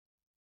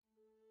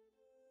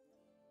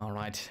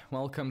Alright,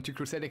 welcome to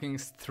Crusader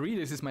Kings III.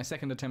 This is my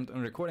second attempt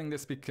on recording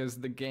this because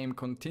the game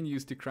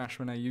continues to crash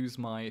when I use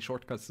my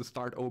shortcuts to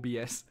start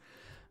OBS.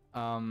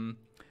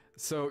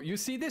 So you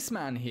see this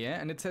man here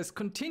and it says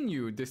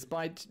continue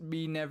despite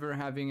me never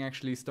having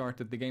actually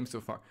started the game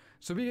so far.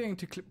 So we're going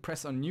to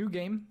press on new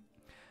game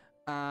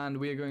and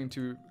we're going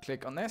to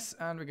click on this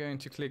and we're going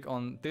to click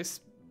on this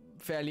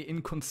fairly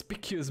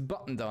inconspicuous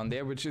button down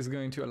there, which is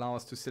going to allow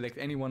us to select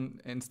anyone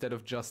instead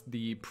of just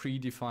the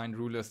predefined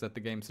rulers that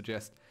the game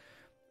suggests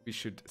we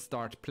should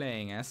start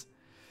playing as.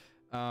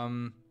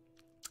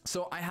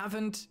 So I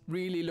haven't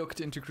really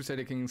looked into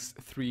Crusader Kings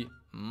III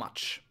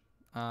much.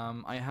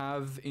 I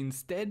have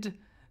instead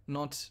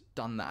not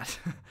done that.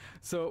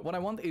 So what I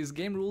want is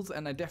game rules,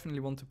 and I definitely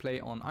want to play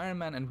on Iron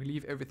Man, and we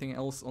leave everything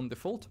else on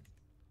default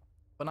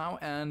for now.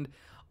 And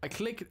I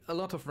clicked a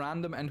lot of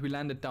random and we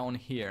landed down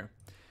here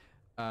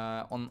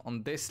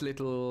on this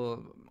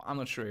little, I'm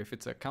not sure if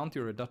it's a county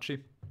or a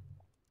duchy.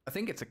 I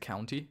think it's a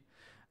county.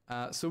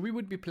 So we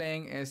would be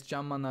playing as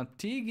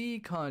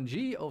Jamanatigi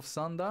Kaji of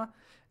Sanda,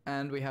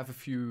 and we have a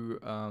few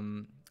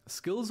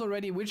skills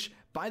already, which,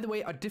 by the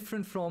way, are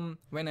different from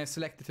when I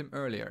selected him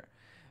earlier.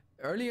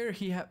 Earlier,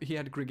 he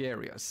had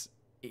Gregarious.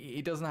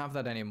 He doesn't have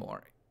that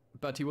anymore,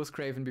 but he was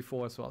Craven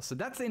before as well. So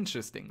that's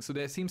interesting. So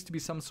there seems to be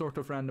some sort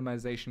of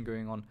randomization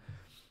going on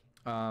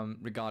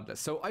regardless.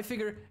 So I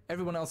figure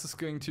everyone else is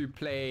going to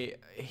play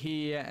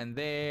here and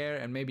there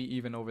and maybe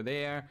even over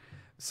there.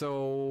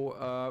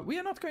 So we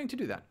are not going to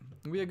do that.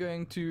 We are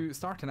going to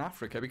start in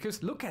Africa,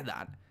 because look at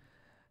that.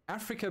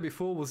 Africa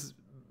before was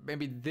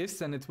maybe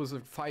this, and it was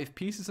like 5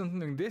 pieces or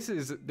something. This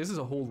is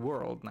a whole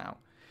world now.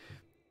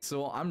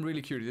 So I'm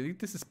really curious. I think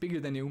this is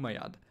bigger than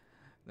Umayyad,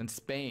 than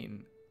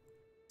Spain.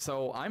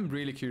 So I'm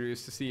really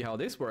curious to see how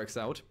this works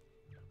out.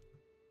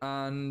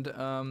 And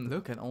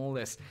look at all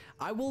this.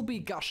 I will be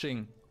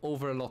gushing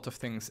over a lot of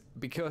things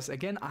because,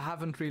 again, I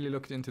haven't really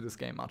looked into this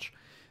game much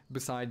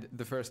beside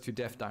the first 2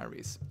 Death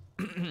Diaries.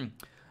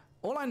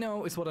 All I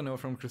know is what I know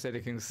from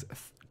Crusader Kings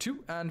II,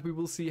 and we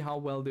will see how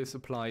well this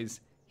applies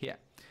here.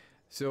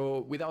 So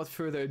without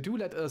further ado,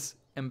 let us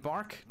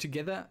embark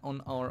together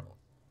on our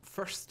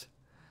first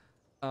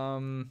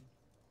well,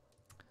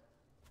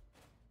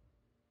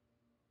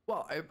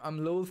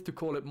 I'm loath to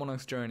call it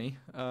Monarch's Journey,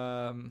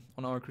 on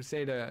our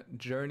Crusader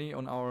journey,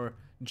 on our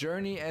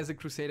journey as a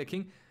Crusader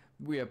King.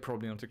 We are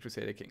probably not a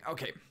Crusader King.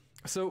 Okay,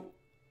 so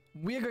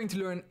we are going to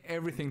learn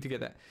everything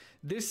together.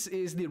 This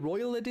is the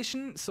Royal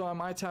Edition, so I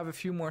might have a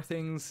few more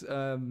things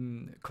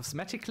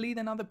cosmetically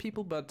than other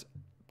people, but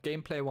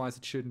gameplay-wise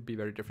it shouldn't be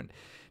very different.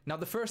 Now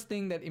the first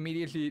thing that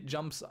immediately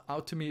jumps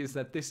out to me is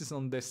that this is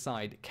on this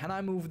side. Can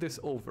I move this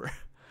over?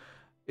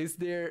 Is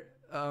there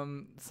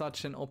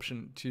such an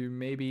option to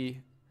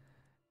maybe...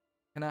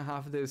 Can I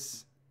have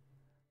this...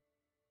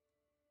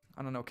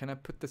 I don't know, can I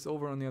put this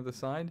over on the other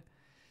side?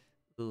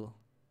 Ugh.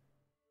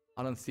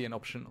 I don't see an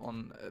option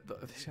on...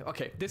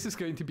 Okay, this is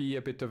going to be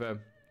a bit of a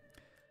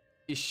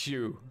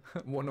issue.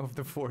 One of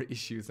the 4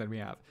 issues that we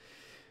have.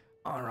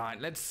 Alright,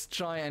 let's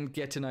try and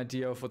get an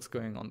idea of what's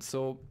going on.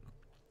 So,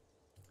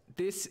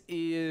 this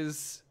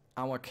is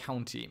our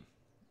county.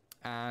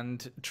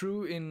 And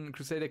true in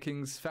Crusader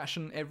Kings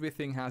fashion,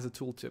 everything has a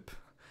tooltip.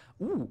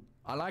 Ooh,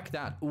 I like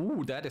that.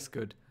 Ooh, that is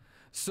good.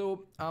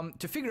 So,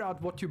 to figure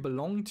out what you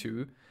belong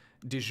to,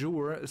 de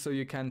jure, so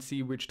you can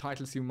see which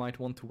titles you might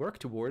want to work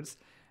towards,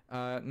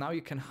 now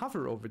you can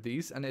hover over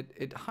these and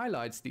it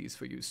highlights these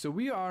for you. So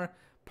we are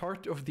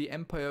part of the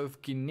Empire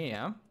of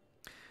Guinea,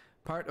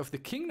 part of the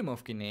Kingdom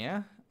of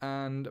Guinea,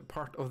 and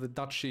part of the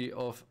Duchy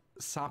of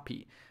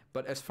Sapi.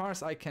 But as far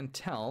as I can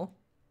tell,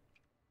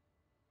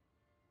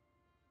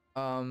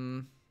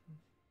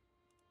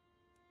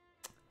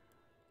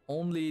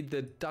 only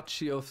the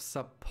Duchy of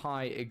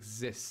Sapai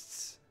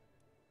exists.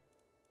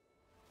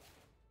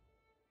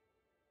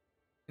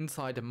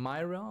 Inside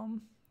my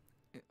realm?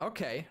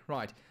 Okay,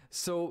 right.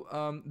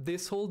 So,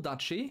 this whole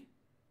duchy...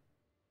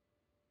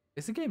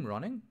 Is the game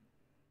running?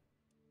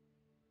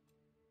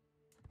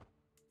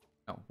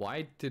 Oh,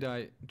 why did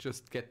I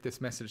just get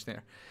this message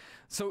there?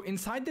 So,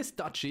 inside this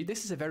duchy,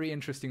 this is a very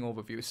interesting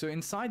overview. So,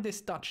 inside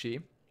this duchy,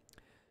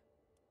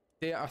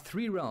 there are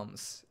 3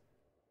 realms.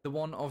 The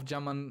one of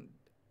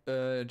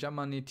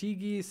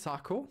Jamanitigi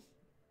Sako,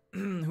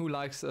 who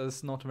likes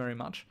us not very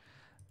much,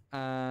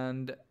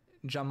 and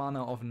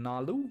Jamana of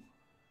Nalu,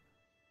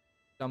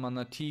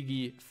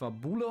 Jamanatigi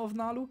Fabula of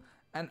Nalu,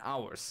 and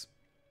ours.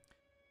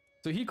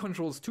 So he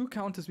controls 2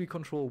 counties, we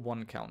control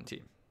 1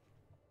 county.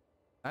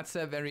 That's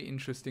a very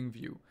interesting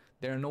view.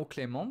 There are no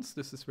claimants,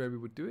 this is where we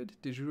would do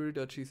it. De jure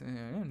duchies,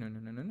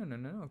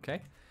 no,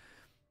 okay.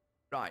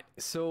 Right,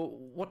 so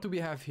what do we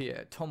have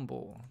here?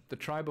 Tombo, the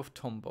tribe of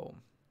Tombo.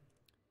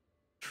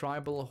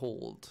 Tribal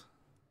hold.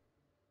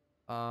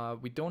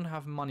 We don't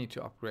have money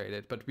to upgrade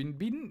it, but we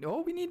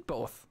need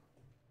both.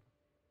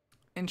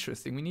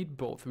 Interesting, we need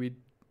both.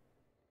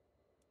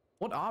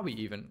 What are we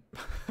even?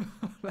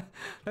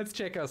 Let's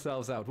check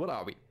ourselves out. What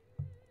are we?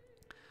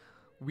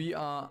 We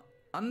are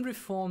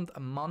Unreformed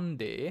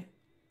Monday.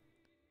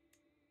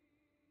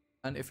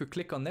 And if we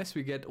click on this,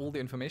 we get all the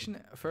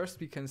information. First,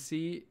 we can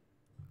see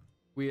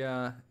we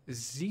are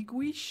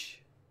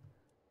Ziguism,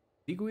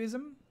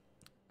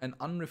 an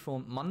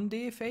unreformed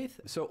Monday faith.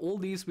 So all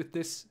these with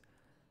this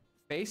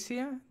face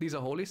here, these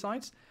are holy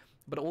sites,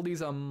 but all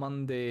these are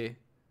Monday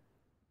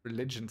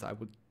religions, I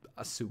would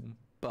assume.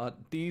 But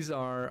these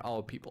are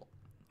our people.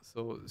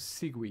 So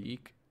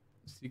Sigwich.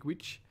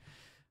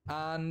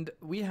 And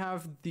we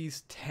have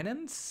these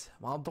tenets.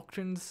 While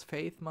doctrines,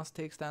 faith must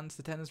take stance,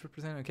 the tenets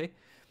represent, okay.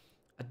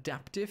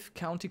 Adaptive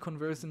county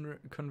conversion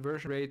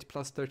rate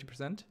plus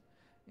 30%.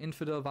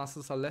 Infidel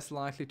vassals are less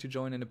likely to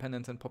join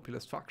independence and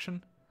populist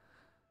faction.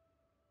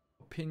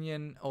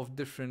 Opinion of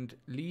different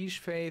liege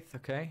faith,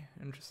 okay,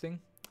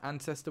 interesting.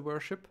 Ancestor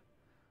worship.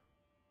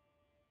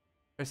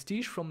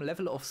 Prestige from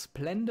level of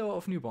splendor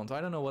of newborns. I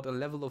don't know what a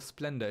level of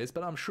splendor is,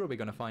 but I'm sure we're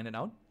gonna find it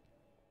out.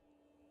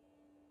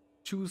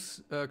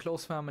 Choose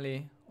close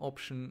family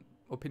option,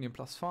 opinion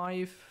plus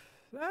 5.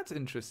 That's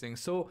interesting.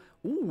 So,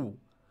 ooh,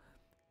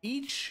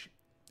 each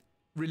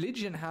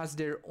religion has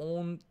their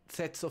own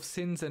sets of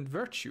sins and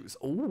virtues.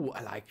 Oh,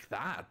 I like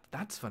that.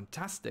 That's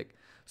fantastic.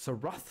 So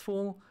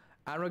wrathful,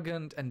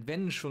 arrogant, and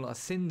vengeful are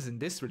sins in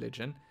this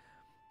religion.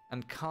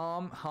 And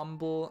calm,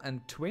 humble,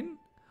 and twin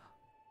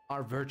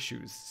are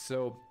virtues.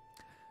 So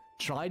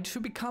try to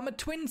become a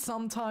twin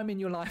sometime in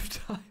your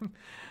lifetime.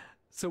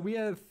 So we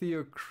are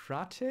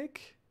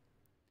theocratic.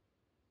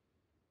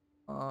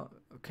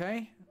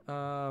 Okay.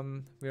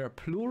 We are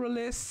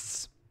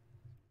pluralists.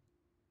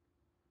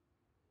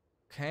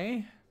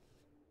 Okay.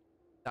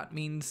 That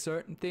means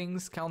certain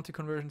things. County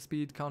conversion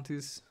speed.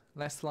 Counties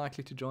less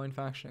likely to join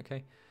faction.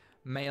 Okay.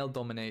 Male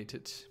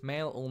dominated.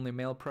 Male only.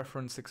 Male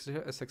preference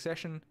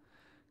succession.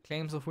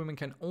 Claims of women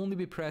can only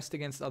be pressed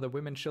against other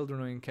women,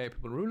 children, or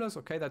incapable rulers.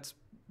 Okay, that's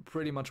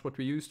pretty much what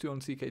we're used to on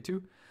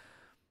CK2.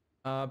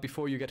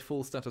 Before you get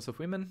full status of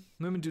women.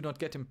 Women do not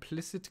get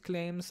implicit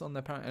claims on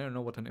their parent. I don't know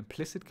what an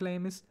implicit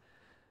claim is.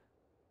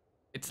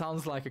 It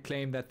sounds like a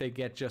claim that they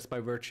get just by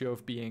virtue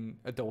of being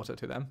a daughter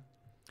to them.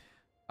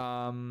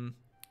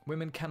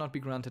 Women cannot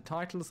be granted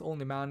titles.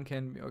 Only man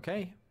can be.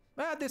 Okay.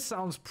 This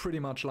sounds pretty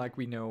much like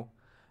we know.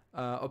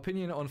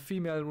 Opinion on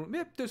female.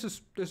 Yep, this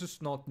is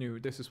not new.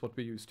 This is what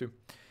we're used to.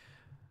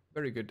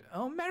 Very good.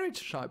 Oh,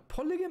 marriage type.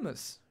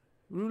 Polygamous.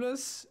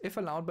 Rulers, if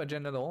allowed by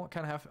gender law,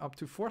 can have up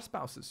to 4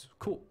 spouses.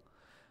 Cool.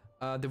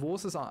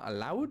 Divorces are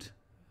allowed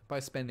by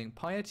spending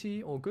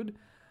piety or good.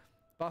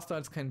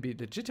 Bastards can be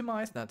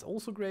legitimized. That's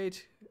also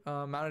great.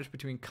 Marriage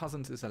between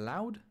cousins is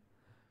allowed.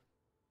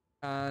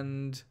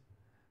 And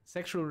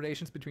sexual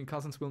relations between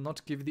cousins will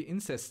not give the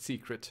incest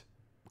secret.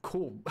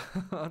 Cool.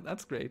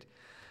 That's great.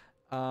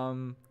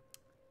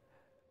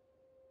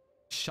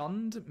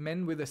 Shunned.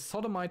 Men with a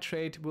sodomite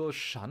trait will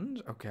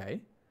shunned.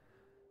 Okay.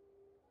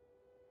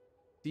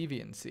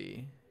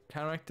 Deviancy.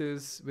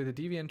 Characters with a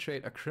deviant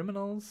trait are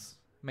criminals.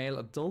 Male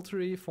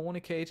adultery,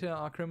 fornicator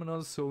are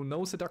criminals, so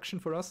no seduction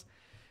for us.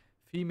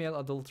 Female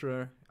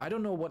adulterer. I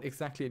don't know what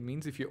exactly it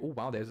means if you... Oh,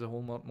 wow, there's a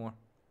whole lot more.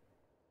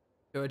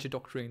 Dirty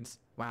doctrines.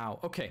 Wow,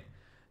 okay.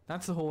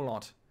 That's a whole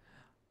lot.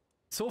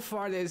 So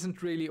far, there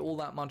isn't really all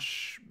that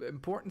much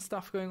important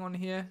stuff going on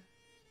here.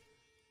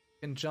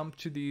 You can jump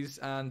to these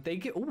and they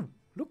give... Oh,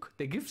 look,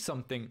 they give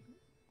something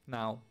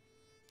now.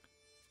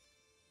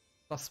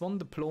 +1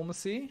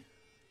 diplomacy.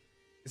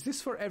 Is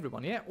this for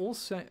everyone? Yeah, all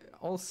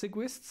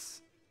Sigwists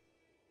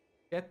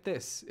get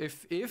this.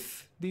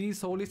 If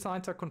these holy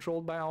sites are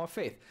controlled by our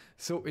faith.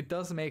 So it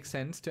does make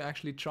sense to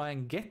actually try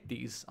and get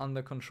these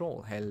under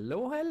control.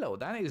 Hello, hello.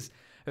 That is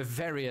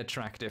very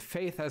attractive.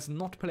 Faith has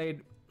not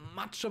played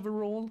much of a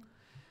role.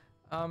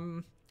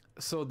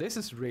 So this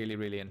is really,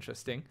 really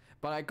interesting.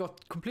 But I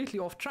got completely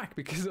off track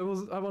because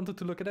I wanted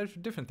to look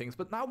at different things.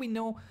 But now we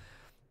know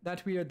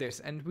that we are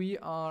this. And we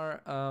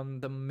are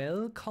the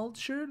Mel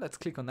culture. Let's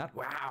click on that.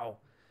 Wow.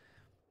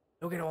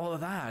 Look at all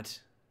of that.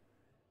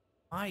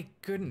 My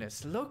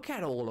goodness, look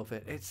at all of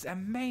it. It's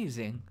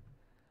amazing.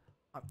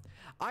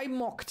 I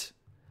mocked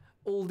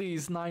all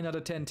these 9 out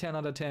of 10, 10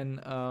 out of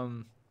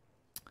 10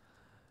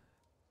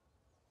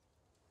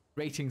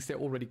 ratings they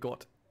already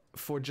got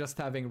for just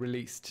having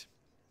released.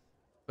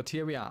 But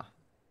here we are.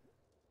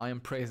 I am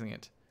praising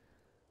it.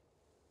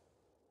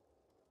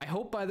 I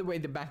hope, by the way,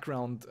 the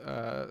background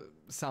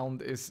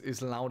sound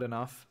is loud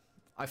enough.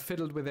 I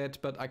fiddled with it,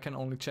 but I can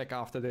only check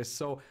after this.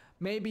 So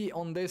maybe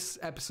on this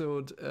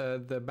episode,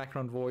 the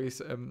background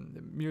voice,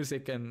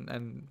 music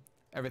and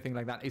everything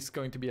like that is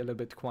going to be a little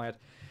bit quiet.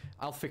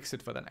 I'll fix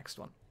it for the next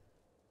one.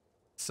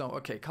 So,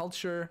 okay,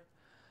 culture.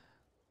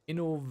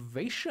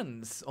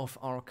 Innovations of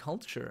our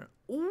culture.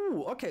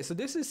 Ooh, okay, so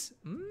this is...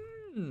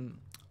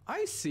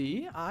 I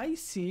see.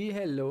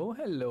 Hello,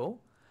 hello.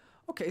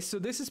 Okay, so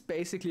this is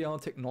basically our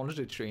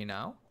technology tree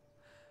now.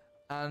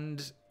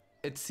 And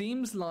it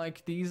seems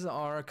like these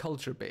are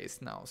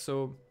culture-based now.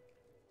 So,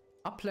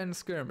 upland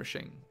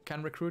skirmishing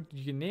can recruit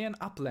Guinean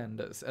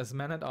uplanders as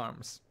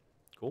men-at-arms.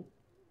 Cool.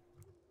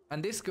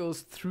 And this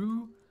goes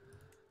through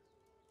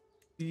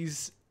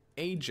these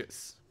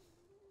ages.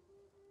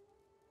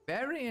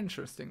 Very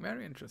interesting,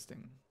 very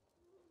interesting.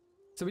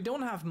 So we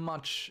don't have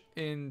much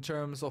in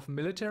terms of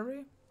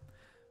military,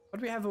 but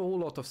we have a whole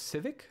lot of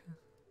civic.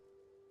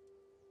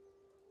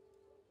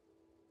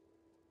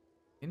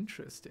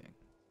 Interesting.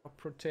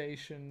 Crop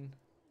rotation.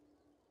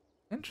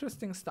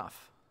 Interesting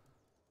stuff.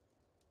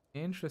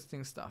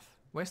 Interesting stuff.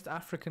 West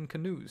African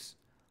canoes.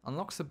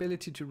 Unlocks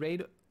ability to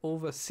raid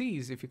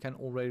overseas if you can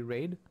already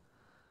raid.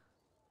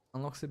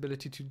 Unlocks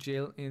ability to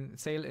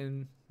sail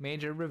in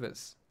major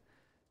rivers,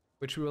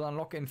 which we will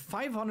unlock in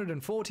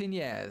 514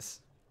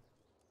 years.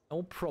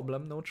 No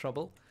problem, no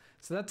trouble.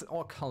 So that's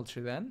our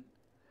culture then.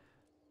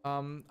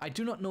 I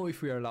do not know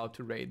if we are allowed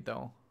to raid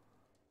though.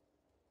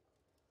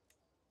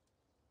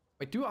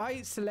 Wait, do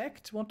I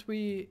select what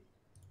we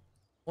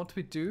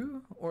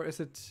do, or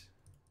is it?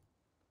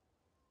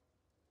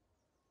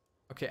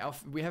 Okay,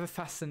 we have a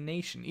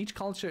fascination. Each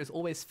culture is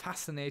always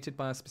fascinated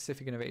by a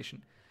specific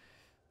innovation.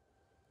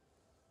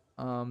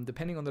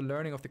 Depending on the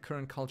learning of the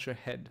current culture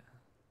head.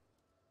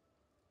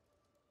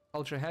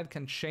 Culture head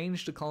can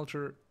change the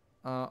culture.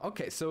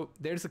 Okay, so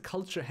there's a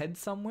culture head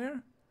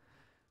somewhere,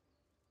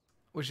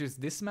 which is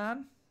this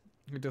man,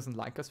 who doesn't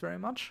like us very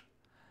much.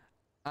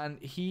 And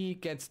he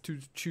gets to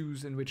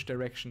choose in which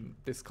direction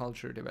this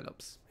culture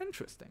develops.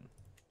 Interesting.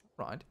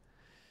 Right.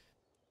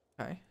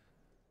 Okay.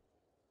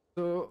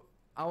 So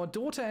our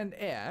daughter and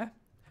heir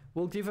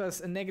will give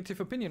us a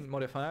negative opinion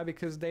modifier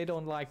because they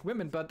don't like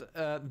women, but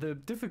the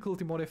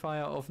difficulty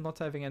modifier of not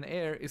having an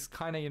heir is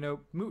kind of, you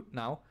know, moot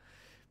now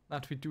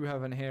that we do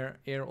have an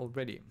heir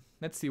already.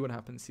 Let's see what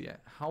happens here.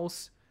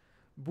 House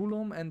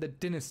Bulom and the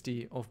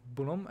dynasty of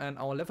Bulom, and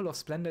our level of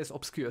splendor is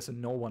obscure, so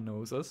no one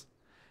knows us.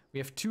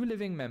 We have 2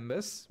 living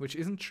members, which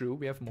isn't true.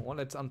 We have more.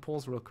 Let's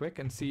unpause real quick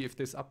and see if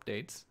this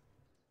updates.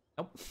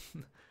 Nope.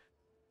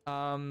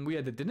 We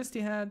are the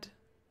dynasty head.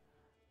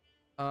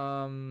 We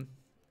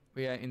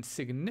are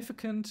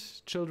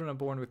insignificant. Children are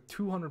born with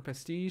 200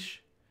 prestige.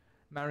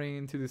 Marrying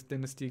into this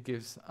dynasty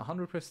gives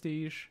 100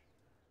 prestige.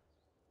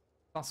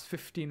 Plus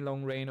 15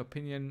 long reign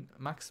opinion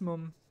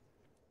maximum.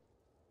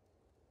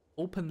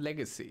 Open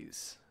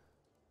legacies.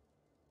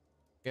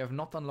 We have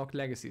not unlocked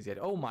legacies yet.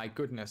 Oh my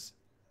goodness.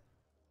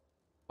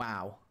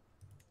 Wow.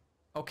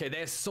 Okay,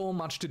 there's so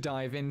much to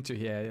dive into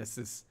here. This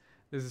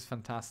is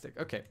fantastic.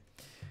 Okay.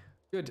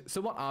 Good.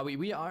 So what are we?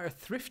 We are a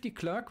thrifty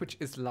clerk, which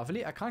is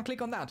lovely. I can't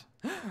click on that.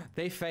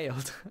 They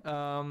failed.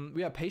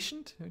 We are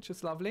patient, which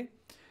is lovely.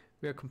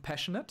 We are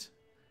compassionate.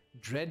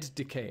 Dread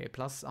decay,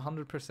 plus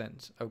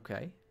 100%.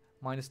 Okay.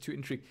 -2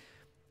 intrigue.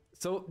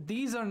 So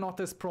these are not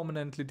as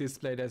prominently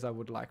displayed as I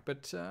would like,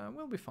 but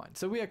we'll be fine.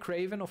 So we are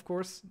craven, of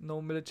course.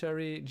 No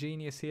military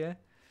genius here.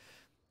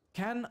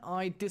 Can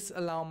I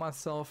disallow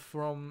myself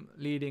from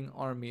leading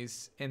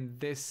armies in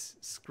this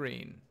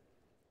screen?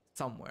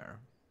 Somewhere.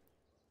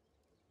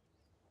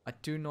 I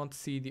do not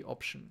see the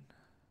option.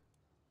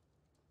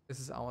 This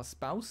is our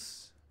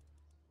spouse.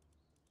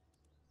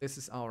 This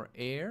is our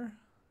heir.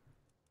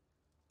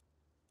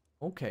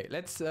 Okay,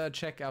 let's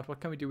check out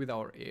what can we do with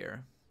our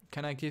heir.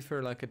 Can I give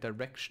her like a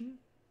direction?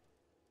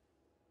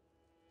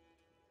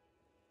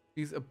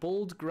 She's a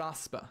bold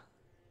grasper.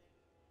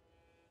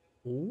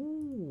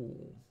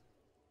 Ooh.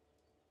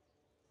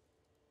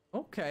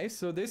 Okay,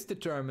 so this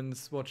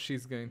determines what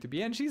she's going to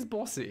be, and she's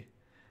bossy.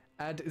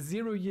 At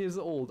 0 years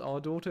old, our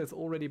daughter is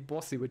already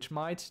bossy, which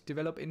might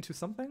develop into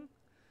something?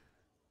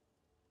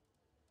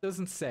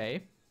 Doesn't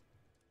say.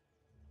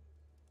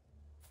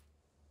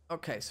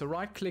 Okay, so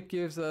right click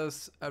gives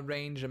us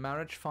arrange a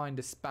marriage, find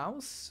a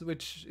spouse,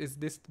 which is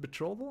this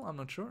betrothal, I'm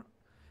not sure.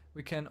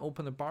 We can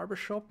open a barber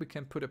shop, we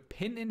can put a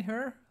pin in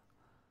her.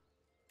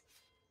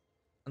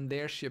 And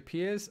there she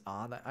appears.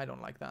 I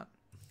don't like that.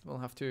 We'll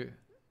have to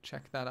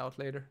check that out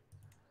later.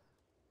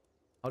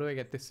 How do I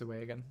get this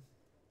away again?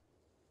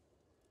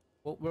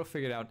 We'll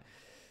figure it out.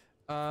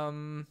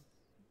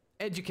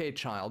 Educate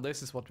child.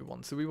 This is what we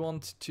want. So we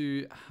want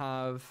to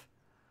have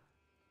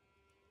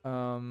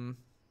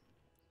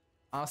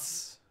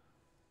us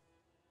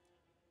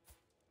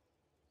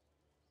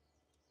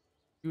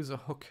use a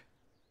hook.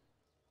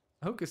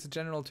 A hook is a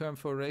general term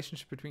for a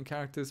relationship between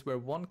characters where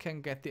one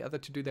can get the other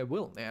to do their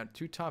will. There are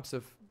 2 types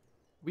of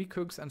weak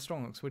hooks and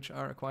strong hooks, which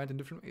are acquired in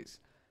different ways.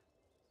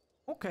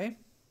 Okay.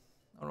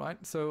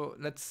 Alright, so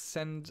let's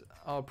send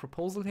our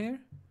proposal here.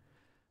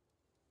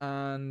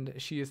 And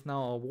she is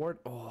now a ward.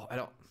 Oh,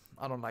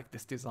 I don't like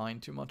this design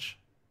too much.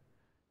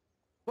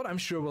 But I'm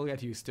sure we'll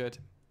get used to it.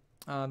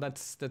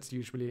 That's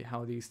usually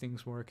how these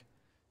things work.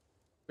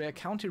 We're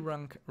county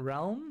rank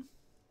realm,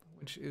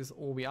 which is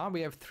all we are.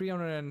 We have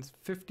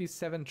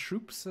 357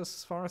 troops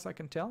as far as I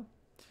can tell.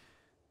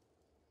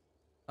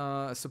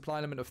 A supply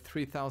limit of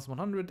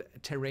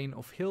 3,100. Terrain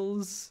of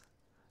hills.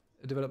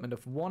 A development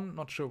of 1.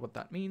 Not sure what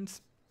that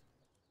means.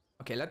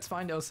 Okay, let's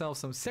find ourselves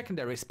some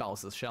secondary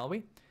spouses, shall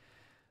we?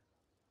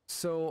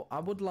 So I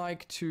would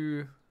like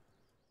to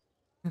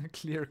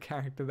clear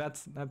character.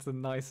 That's a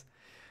nice.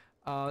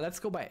 Let's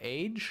go by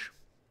age.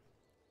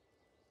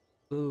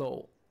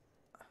 Low.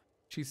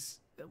 She's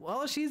a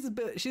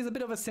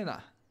bit of a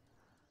sinner.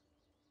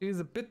 She's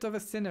a bit of a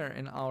sinner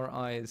in our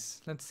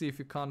eyes. Let's see if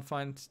we can't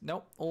find.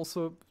 Nope.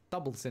 Also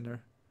double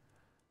sinner.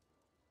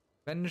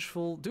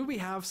 Vengeful. Do we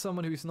have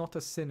someone who's not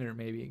a sinner,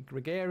 maybe?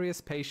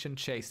 Gregarious, patient,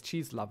 chaste.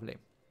 She's lovely.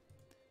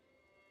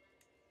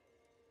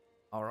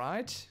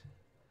 Alright.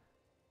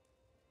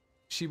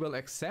 She will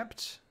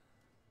accept.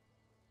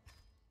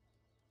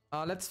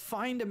 Let's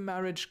find a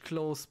marriage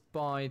close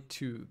by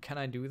too. Can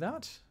I do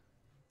that?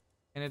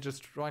 Can I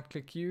just right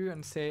click you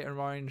and say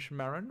arrange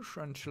marriage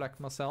and select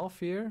myself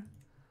here?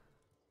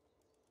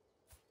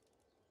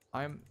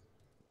 I'm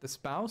the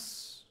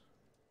spouse.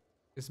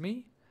 Is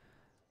me.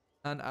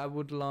 And I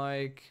would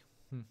like...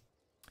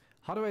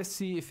 How do I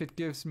see if it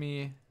gives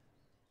me...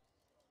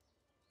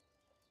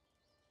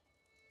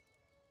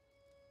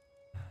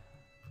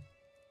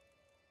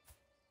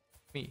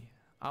 Me.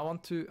 I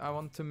want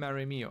to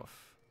marry me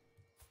off.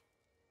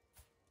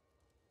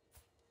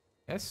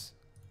 Yes?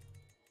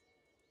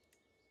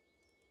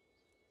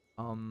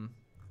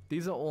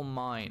 These are all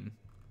mine.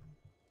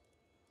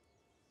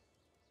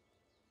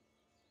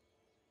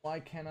 Why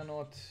can I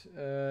not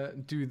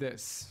do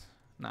this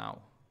now?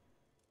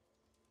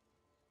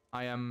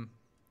 I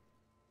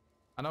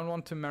don't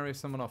want to marry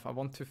someone off. I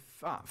want to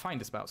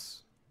find a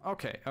spouse.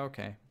 Okay,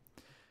 okay.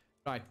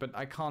 Right, but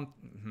I can't...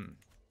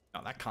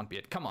 No, that can't be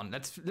it. Come on,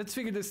 let's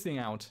figure this thing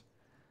out.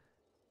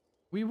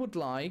 We would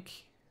like...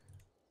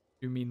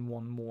 You mean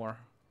one more?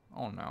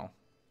 Oh no.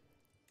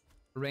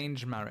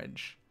 Arranged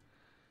marriage.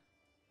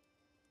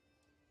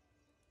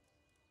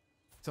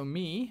 So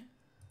me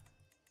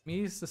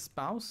is the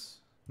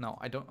spouse? No,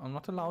 I'm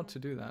not allowed to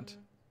do that.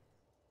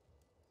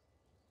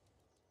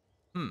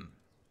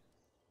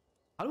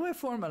 How do I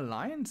form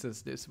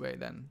alliances this way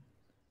then?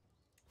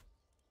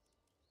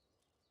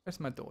 Where's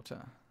my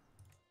daughter?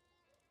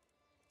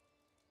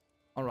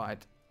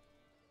 Alright.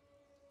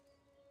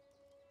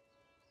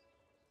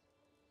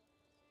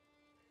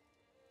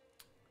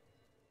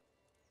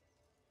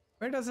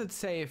 Where does it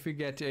say if we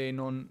get a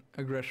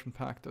non-aggression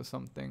pact or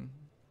something?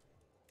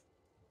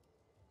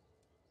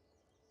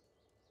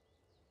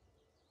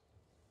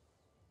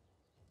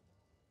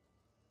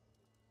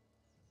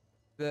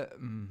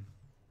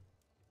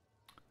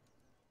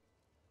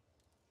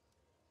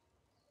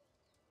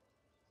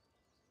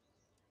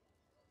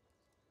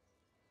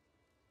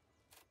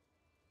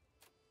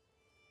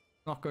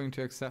 Not going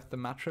to accept the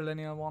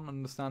matrilineal one,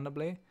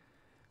 understandably.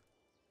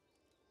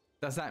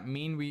 Does that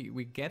mean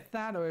we get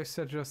that, or is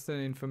it just an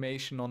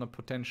information on a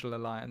potential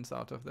alliance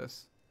out of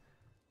this?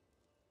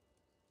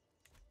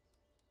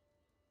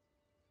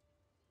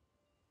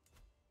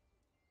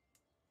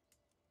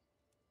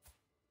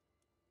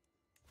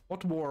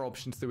 What war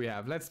options do we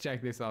have? Let's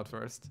check this out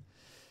first.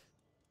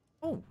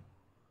 Oh.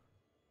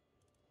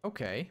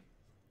 Okay.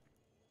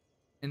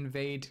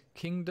 Invade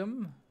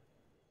kingdom.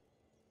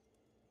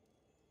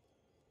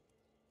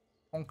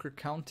 Conquer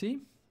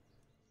county.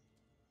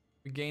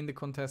 We gain the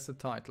contested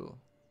title.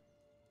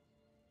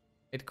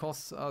 It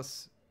costs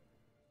us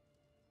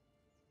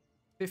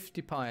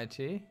 50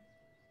 piety.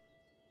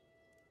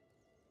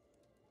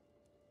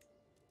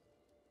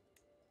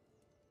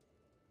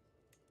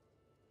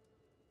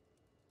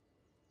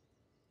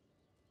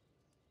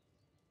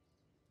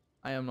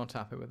 I am not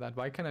happy with that.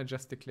 Why can't I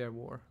just declare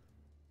war?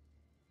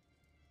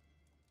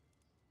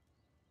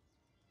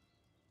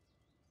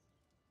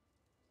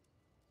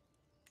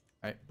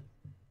 Right.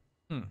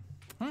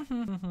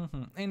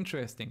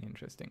 Interesting,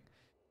 interesting.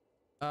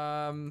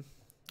 So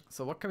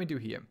what can we do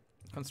here?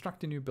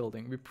 Construct a new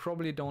building. We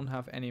probably don't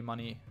have any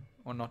money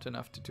or not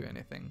enough to do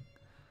anything.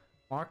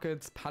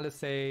 Markets,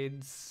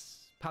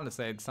 palisades.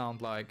 Palisades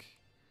sound like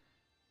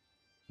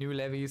new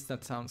levies.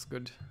 That sounds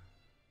good.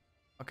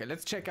 Okay,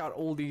 let's check out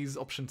all these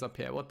options up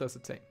here. What does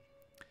it say?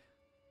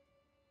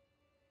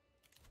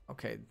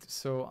 Okay,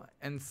 so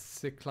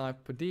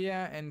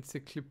encyclopedia,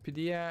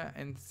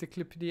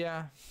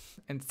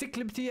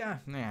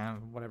 yeah,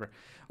 whatever.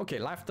 Okay,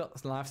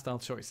 lifestyle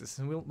choices.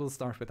 We'll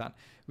start with that.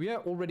 We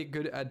are already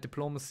good at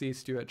diplomacy,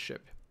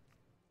 stewardship.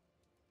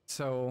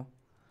 So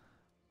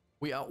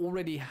we are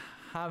already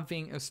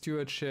having a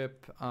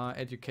stewardship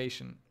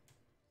education.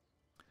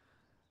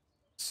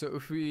 So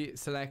if we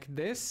select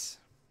this,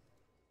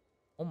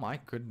 oh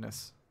my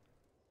goodness.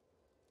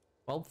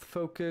 Wealth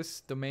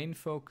focus, domain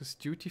focus,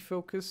 duty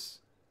focus.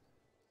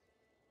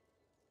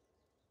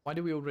 Why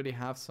do we already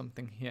have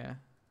something here?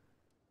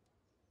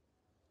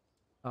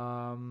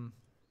 Income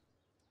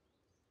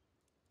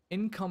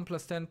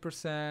plus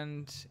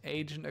 10%,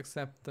 agent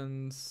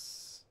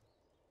acceptance.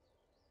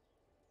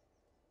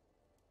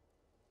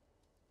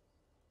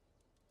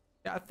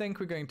 Yeah, I think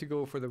we're going to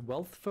go for the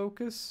wealth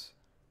focus.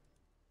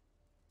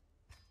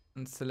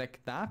 And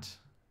select that.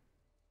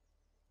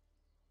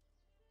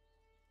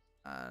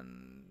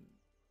 And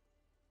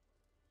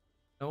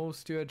no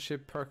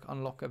stewardship perk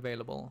unlock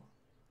available.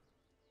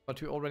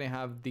 But we already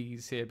have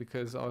these here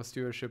because our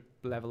stewardship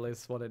level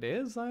is what it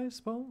is, I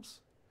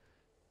suppose.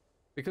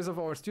 Because of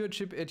our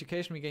stewardship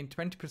education, we gain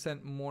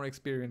 20% more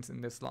experience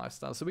in this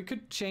lifestyle. So we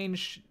could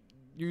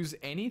use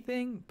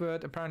anything,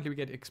 but apparently we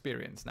get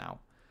experience now.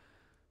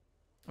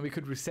 And we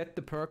could reset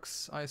the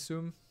perks, I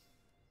assume.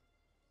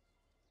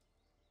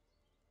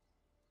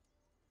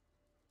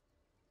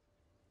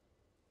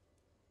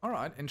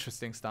 Alright,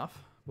 interesting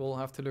stuff. We'll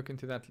have to look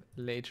into that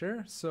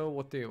later. So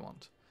what do you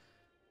want?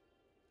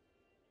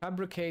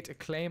 Fabricate a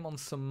claim on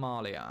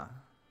Somalia.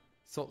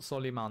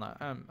 Solimana.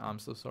 I'm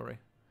so sorry.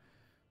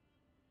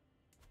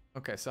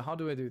 Okay, so how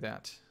do I do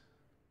that?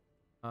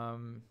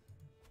 Whew.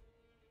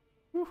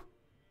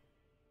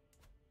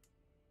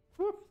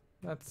 Whew.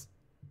 That's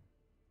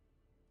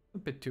a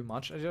bit too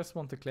much. I just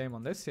want to claim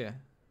on this here.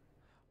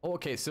 Oh,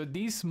 okay, so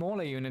these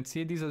smaller units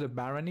here, these are the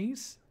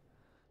baronies.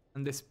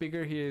 And this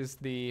bigger here is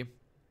the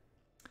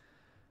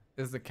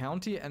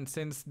county. And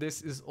since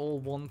this is all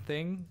one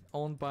thing,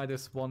 owned by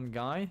this one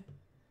guy,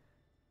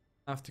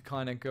 I have to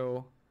kind of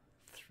go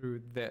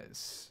through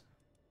this.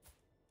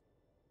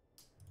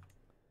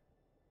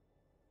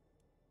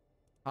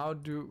 How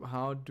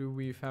do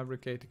we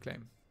fabricate a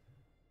claim?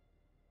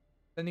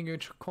 Sending you a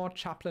court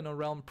chaplain or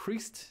realm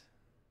priest.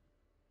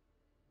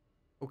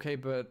 Okay,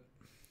 but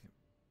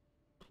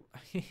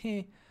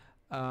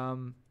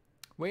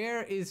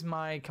where is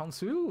my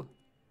council?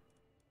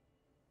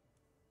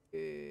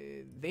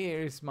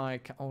 There's my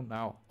oh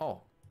no.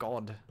 Oh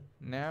god,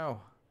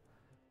 no.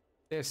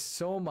 There's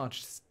so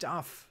much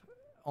stuff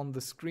on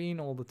the screen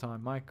all the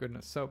time. My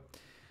goodness. So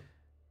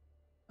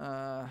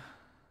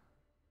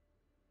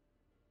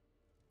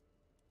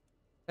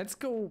let's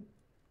go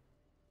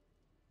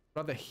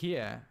rather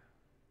here.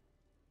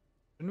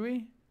 Shouldn't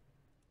we?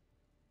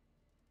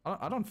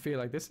 I don't feel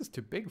like this is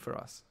too big for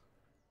us.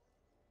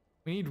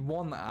 We need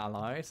one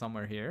ally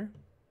somewhere here.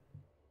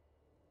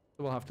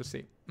 So we'll have to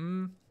see.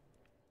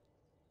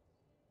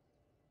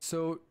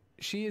 So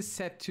she is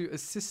set to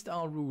assist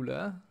our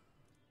ruler.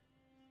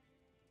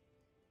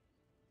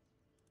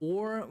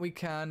 Or we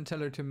can tell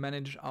her to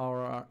manage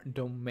our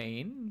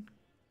domain.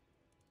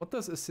 What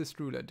does assist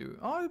ruler do?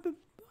 Oh,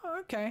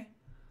 okay.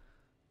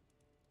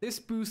 This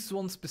boosts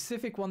one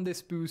specific one,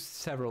 this boosts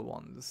several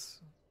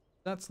ones.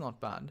 That's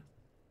not bad.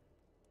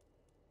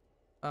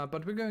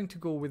 But we're going to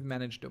go with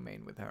manage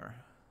domain with her.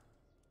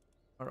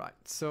 Alright,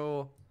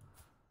 so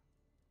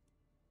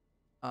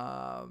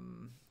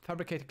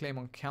fabricate a claim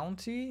on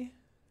county.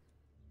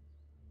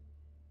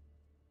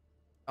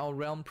 Our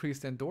realm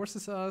priest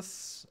endorses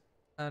us.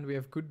 And we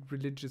have good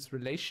religious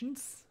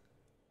relations,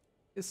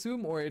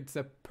 assume, or it's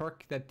a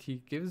perk that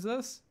he gives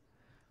us.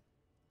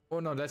 Oh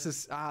no, that's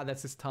his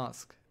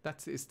task.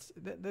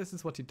 This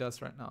is what he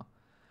does right now.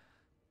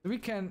 We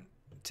can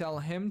tell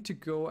him to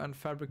go and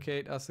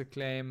fabricate us a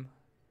claim.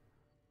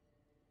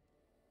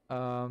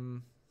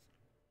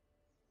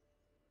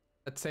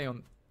 Let's say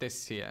on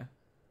this here.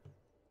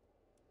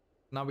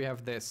 Now we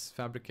have this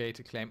fabricate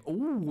a claim.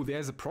 Oh,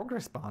 there's a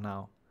progress bar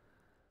now.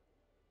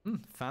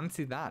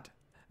 Fancy that.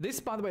 This,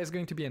 by the way, is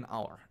going to be an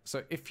hour.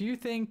 So if you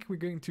think we're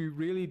going to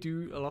really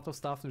do a lot of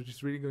stuff which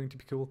is really going to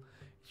be cool,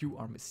 you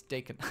are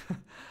mistaken.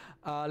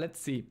 Let's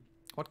see.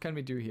 What can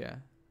we do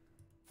here?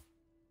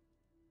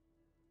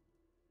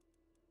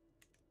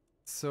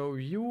 So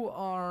you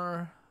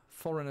are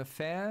foreign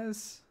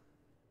affairs.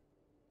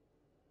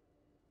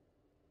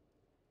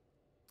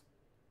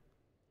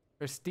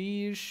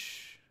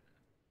 Prestige.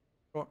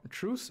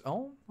 Truce.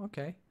 Oh,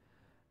 okay.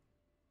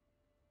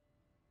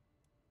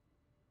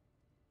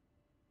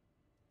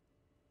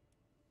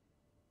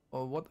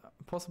 Or what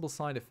possible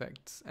side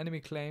effects? Enemy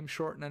claim,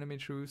 shorten enemy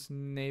truce,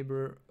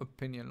 neighbor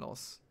opinion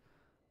loss.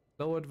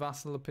 Lowered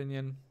vassal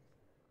opinion.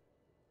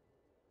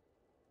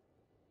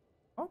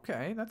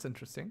 Okay, that's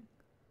interesting.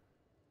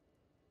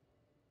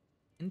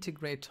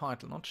 Integrate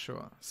title, not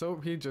sure. So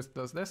he just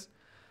does this.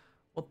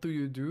 What do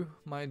you do,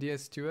 my dear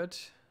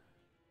Stuart?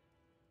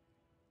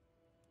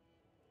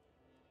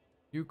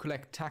 You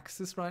collect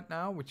taxes right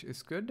now, which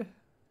is good.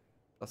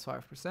 Plus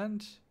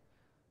 5%.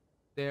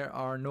 There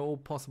are no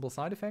possible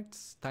side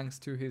effects, thanks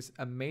to his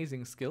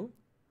amazing skill.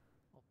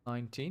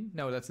 19.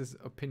 No, that's his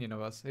opinion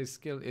of us. His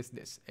skill is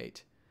this,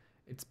 8.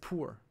 It's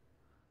poor.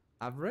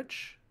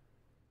 Average.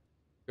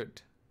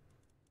 Good.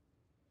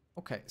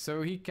 Okay,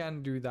 so he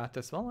can do that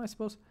as well, I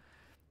suppose.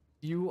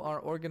 You are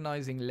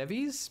organizing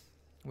levies,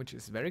 which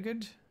is very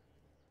good.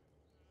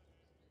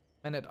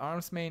 And at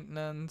arms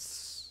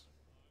maintenance.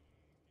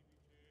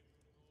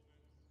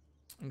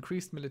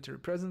 Increased military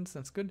presence,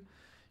 that's good.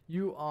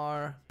 You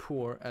are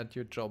poor at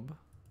your job.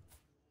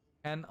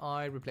 Can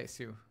I replace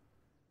you?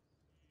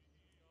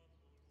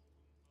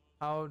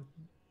 How?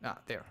 Ah,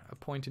 there.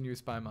 Appoint a new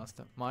spy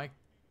master. My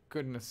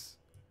goodness.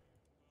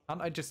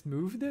 Can't I just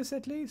move this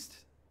at least?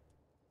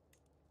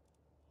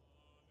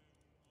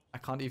 I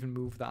can't even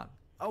move that.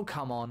 Oh,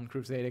 come on,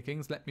 Crusader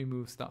Kings. Let me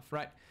move stuff.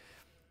 Right.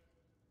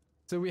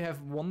 So we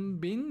have one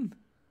Bin,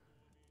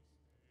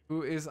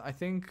 who is, I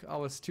think,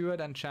 our steward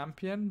and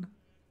champion.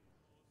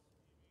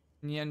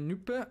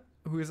 Nyanupe,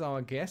 who is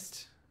our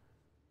guest.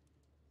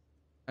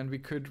 And we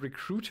could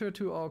recruit her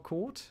to our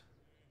court.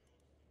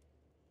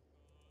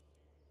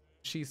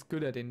 She's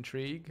good at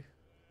intrigue.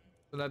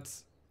 So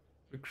let's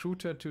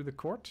recruit her to the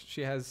court.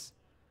 She has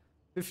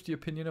 50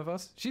 opinion of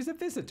us. She's a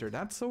visitor.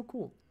 That's so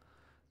cool.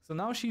 So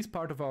now she's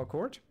part of our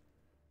court.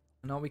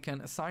 Now we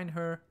can assign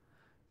her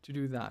to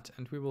do that.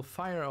 And we will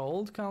fire our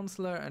old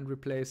counselor and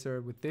replace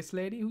her with this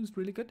lady who's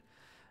really good.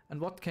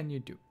 And what can you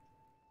do?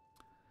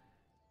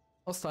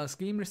 Hostile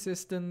scheme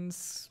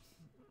resistance.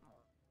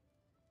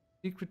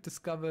 Secret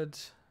discovered.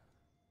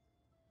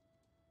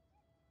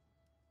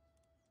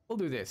 We'll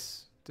do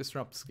this.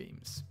 Disrupt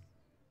schemes.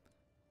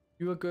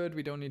 You are good.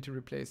 We don't need to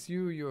replace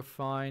you. You're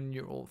fine.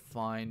 You're all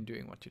fine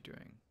doing what you're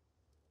doing.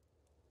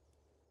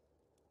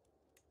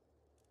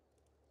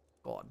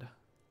 God.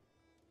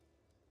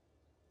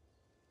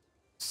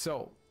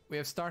 So, we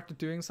have started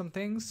doing some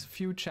things.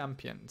 Few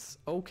champions.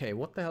 Okay,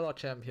 what the hell are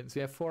champions?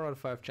 We have 4 out of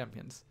 5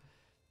 champions.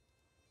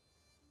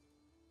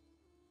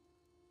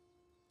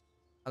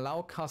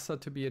 Allow Casa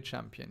to be a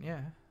champion,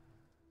 yeah.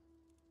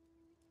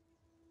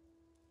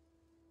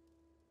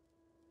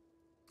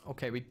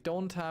 Okay, we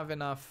don't have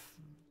enough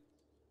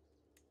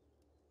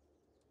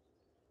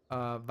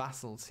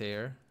vassals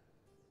here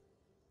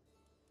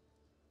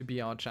to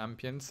be our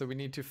champion, so we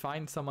need to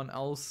find someone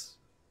else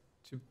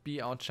to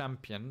be our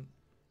champion,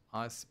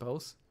 I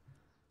suppose.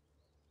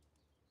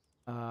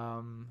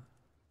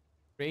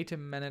 Create a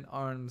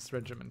men-at-arms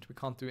regiment. We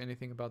can't do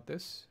anything about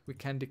this. We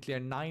can declare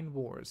 9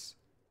 wars.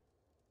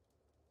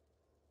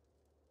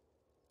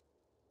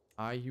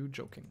 Are you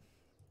joking?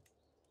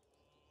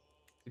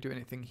 We do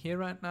anything here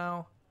right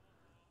now?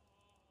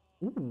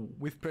 Ooh,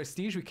 with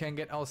prestige we can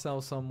get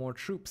ourselves some more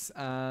troops,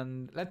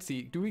 and let's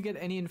see, do we get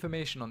any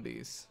information on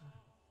these?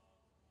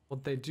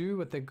 What they do,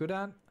 what they're good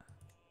at?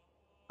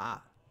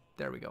 Ah,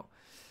 there we go.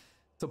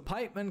 So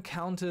pikemen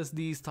counters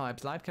these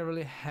types, light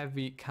cavalry,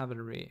 heavy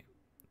cavalry.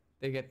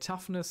 They get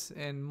toughness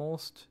in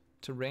most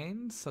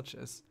terrains, such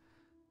as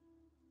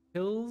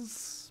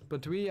hills,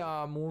 but we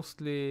are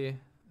mostly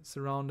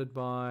surrounded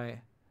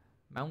by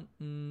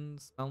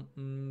mountains,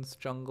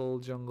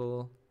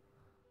 jungle,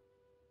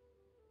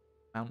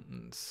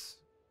 mountains.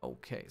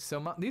 Okay,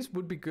 so these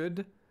would be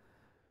good.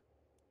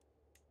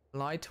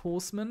 Light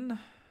horsemen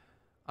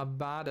are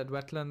bad at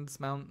wetlands,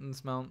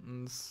 mountains,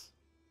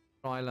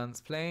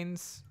 drylands,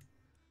 plains.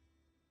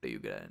 There you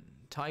go.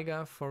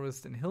 Taiga,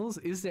 forest, and hills.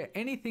 Is there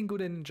anything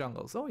good in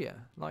jungles? Oh yeah,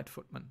 light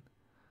footmen.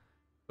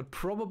 But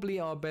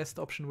probably our best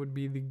option would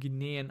be the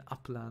Guinean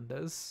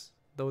uplanders,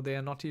 though they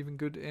are not even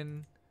good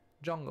in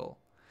jungle.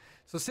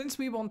 So since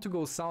we want to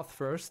go south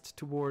first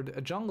toward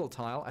a jungle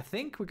tile, I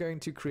think we're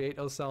going to create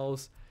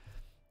ourselves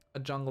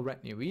a jungle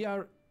retinue. We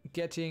are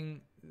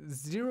getting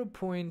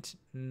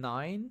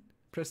 0.9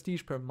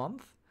 prestige per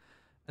month,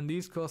 and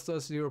these cost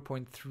us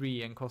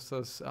 0.3 and cost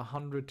us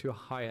 100 to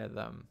hire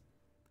them.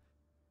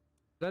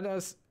 Let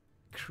us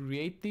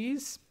create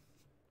these,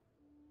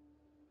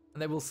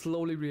 and they will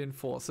slowly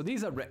reinforce. So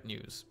these are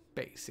retinues,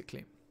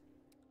 basically.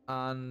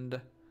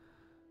 And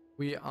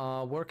we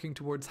are working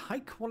towards high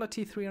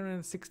quality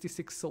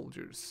 366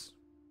 soldiers.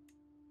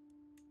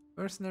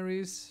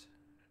 Mercenaries,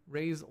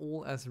 raise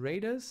all as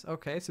raiders.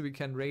 Okay, so we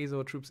can raise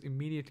our troops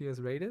immediately as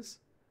raiders.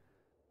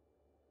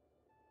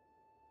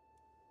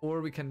 Or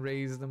we can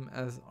raise them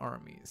as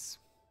armies.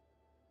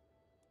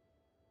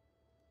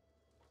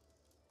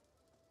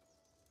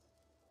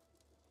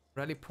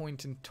 Rally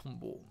point in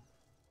Tombo.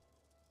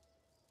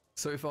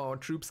 So if our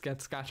troops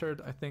get scattered,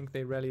 I think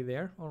they rally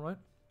there, alright.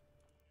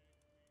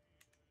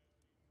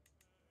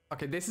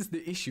 Okay, this is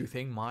the issue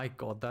thing. My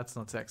god, that's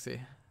not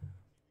sexy.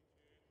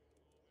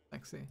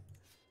 Sexy.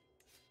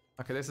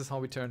 Okay, this is how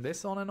we turn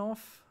this on and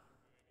off.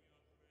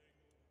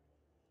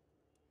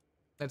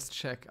 Let's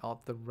check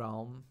out the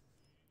realm.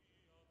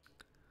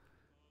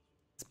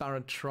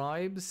 Disparate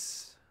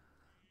tribes.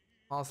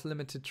 Has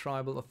limited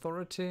tribal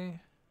authority.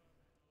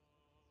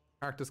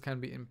 Characters can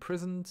be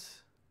imprisoned.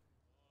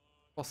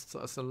 Costs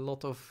us a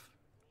lot of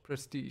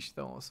prestige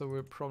though, so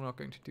we're probably not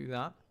going to do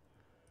that.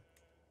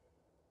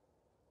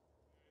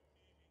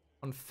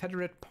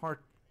 Confederate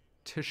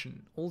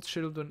partition. All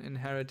children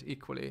inherit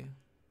equally.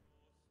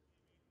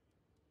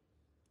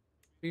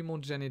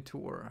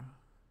 Primogeniture.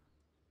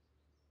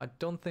 I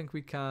don't think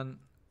we can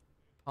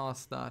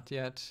pass that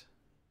yet.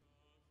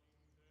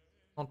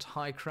 Not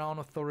high crown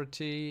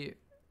authority.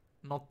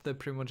 Not the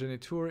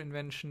primogeniture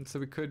invention, so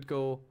we could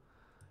go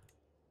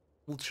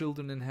all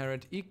children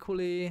inherit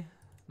equally.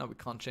 No, we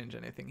can't change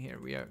anything here.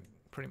 We are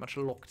pretty much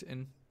locked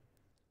in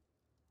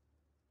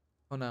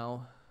for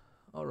now.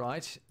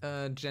 Alright,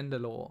 gender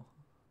law.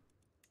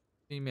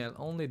 Female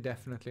only,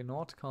 definitely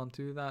not. Can't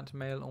do that.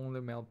 Male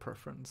only, male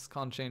preference.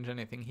 Can't change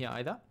anything here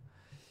either.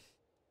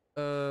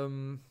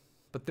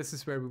 But this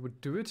is where we would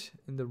do it,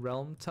 in the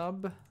realm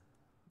tab.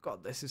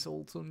 God, this is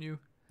also new.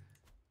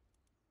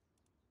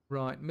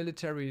 Right,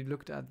 military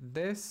looked at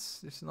this.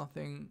 There's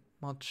nothing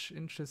much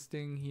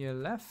interesting here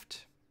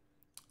left.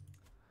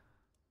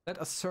 Let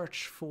us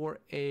search for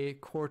a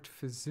court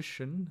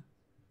physician.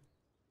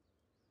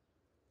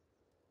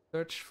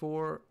 Search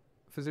for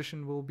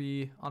physician will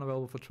be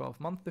unavailable for 12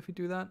 months if we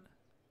do that.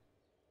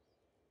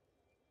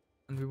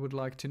 And we would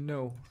like to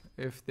know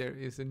if there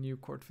is a new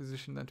court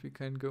physician that we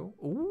can go.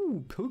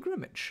 Ooh,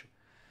 pilgrimage.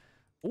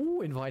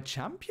 Ooh, invite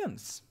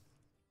champions.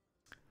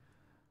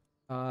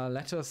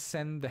 Let us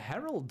send the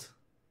herald.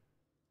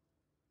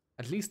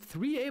 At least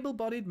 3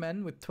 able-bodied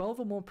men with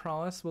 12 or more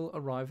prowess will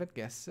arrive as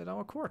guests at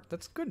our court.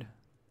 That's good.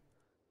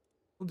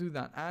 We'll do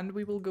that. And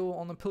we will go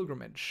on a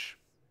pilgrimage.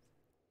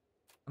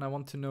 And I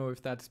want to know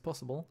if that's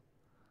possible.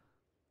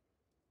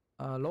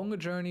 Longer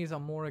journeys are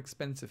more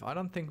expensive. I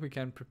don't think we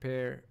can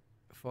prepare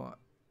for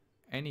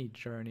any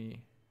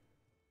journey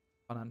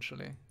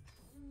financially.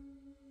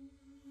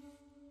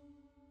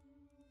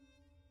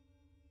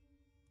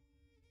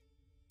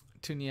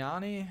 To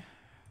Niani,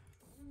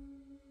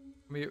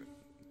 we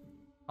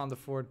can't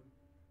afford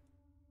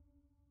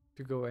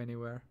to go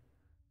anywhere.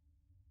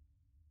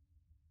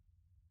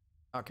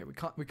 Okay,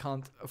 we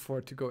can't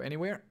afford to go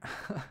anywhere.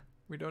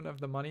 We don't have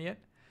the money yet.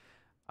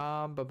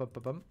 Our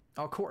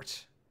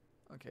court.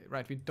 Okay,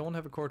 right. We don't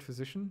have a court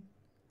physician.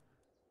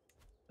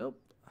 Nope.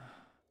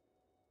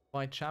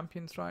 Buy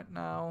champions right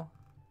now.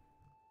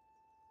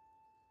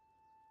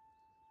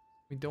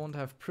 We don't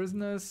have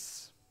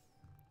prisoners.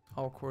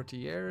 Our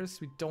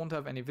courtiers. We don't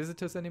have any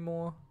visitors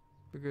anymore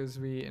because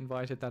we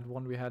invited that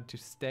one we had to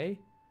stay.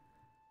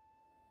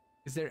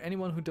 Is there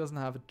anyone who doesn't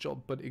have a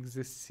job but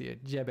exists here?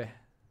 Jebe.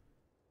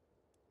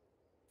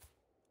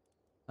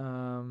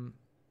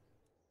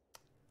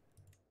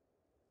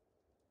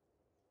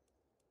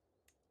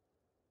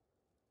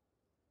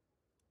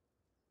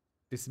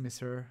 Dismiss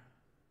her.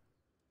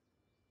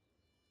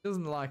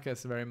 Doesn't like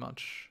us very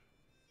much,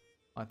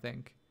 I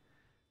think.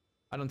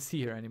 I don't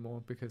see her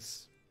anymore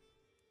because...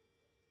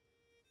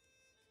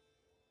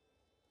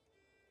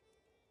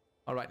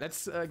 Alright,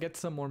 let's get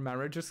some more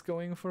marriages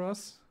going for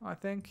us, I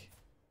think.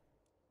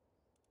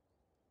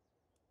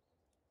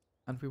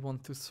 And we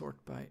want to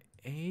sort by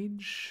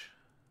age.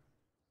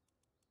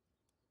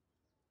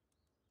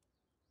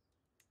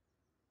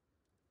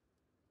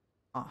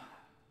 Ah.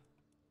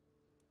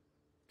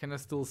 Can I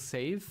still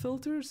save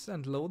filters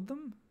and load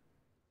them?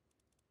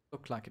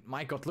 Look like it.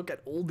 My god, look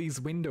at all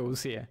these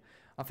windows here.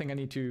 I think I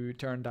need to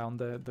turn down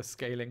the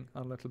scaling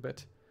a little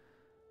bit.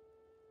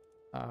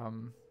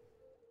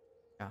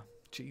 Yeah,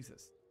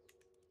 Jesus.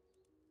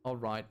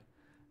 Alright.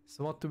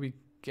 So what do we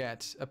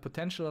get? A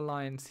potential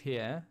alliance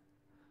here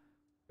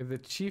with the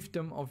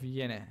Chiefdom of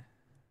Yene.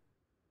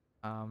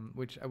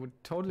 Which I would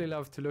totally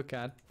love to look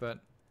at, but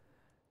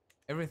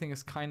everything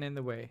is kinda in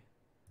the way.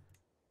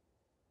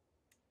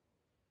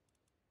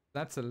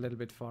 That's a little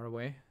bit far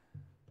away.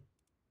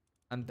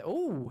 And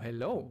oh,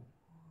 hello.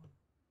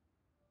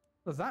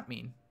 What does that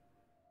mean?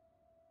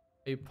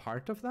 Are you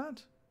part of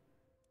that?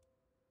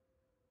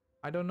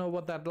 I don't know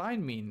what that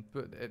line means,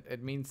 but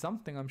it means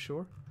something, I'm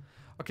sure.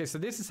 Okay, so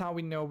this is how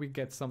we know we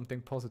get something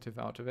positive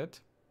out of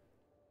it.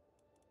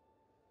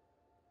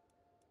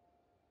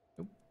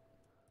 Oop.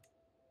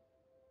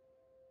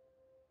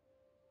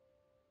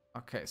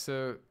 Okay,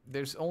 so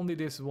there's only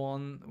this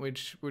one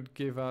which would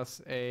give us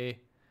a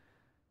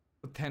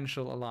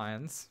potential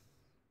alliance,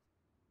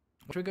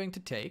 which we're going to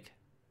take.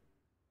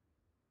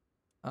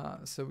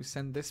 So we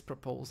send this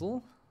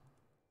proposal.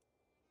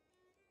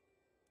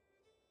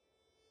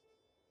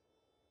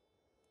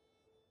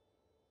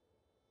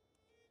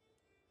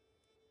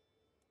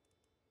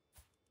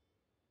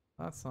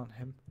 That's on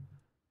him.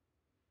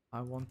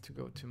 I want to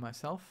go to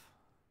myself.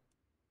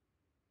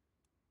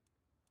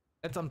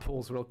 Let's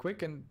unpause real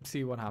quick and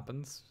see what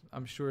happens.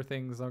 I'm sure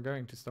things are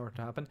going to start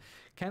to happen.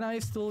 Can I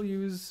still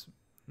use...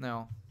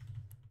 No.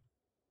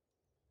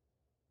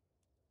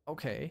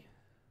 Okay.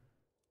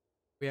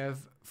 We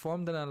have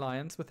formed an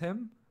alliance with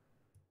him.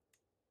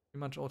 Pretty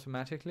much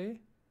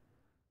automatically.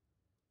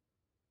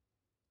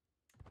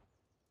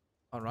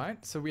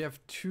 Alright, so we have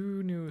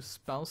 2 new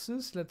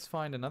spouses. Let's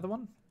find another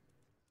one.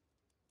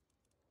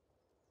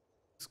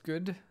 It's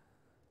good.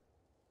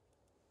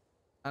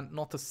 And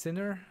not a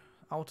sinner.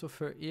 Out of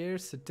her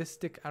ears.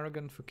 Sadistic,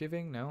 arrogant,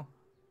 forgiving. No.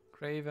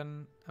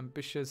 Craven,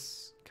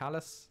 ambitious,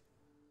 callous.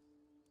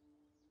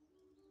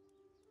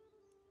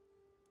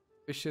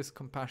 Vicious,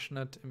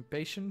 compassionate,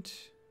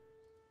 impatient.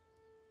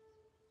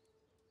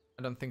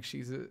 I don't think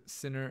she's a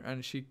sinner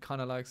and she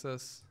kind of likes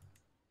us.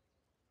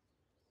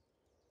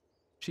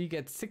 She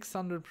gets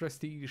 600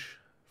 prestige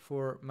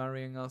for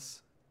marrying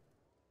us.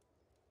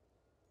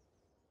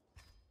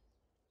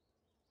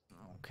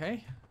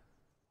 Okay.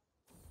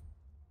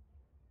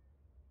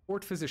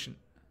 Court physician.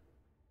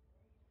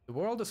 The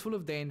world is full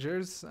of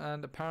dangers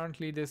and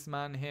apparently this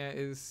man here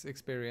is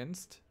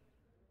experienced.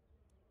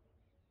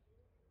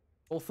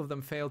 Both of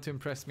them failed to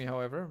impress me,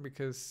 however,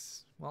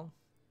 because, well,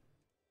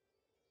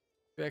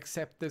 we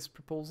accept this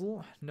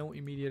proposal. No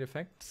immediate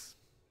effects.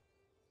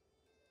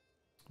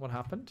 What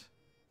happened?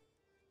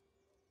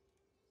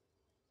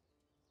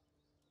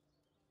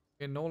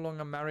 We're no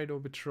longer married or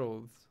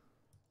betrothed.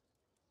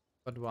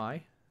 But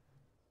why?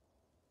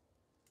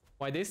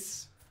 Why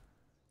this?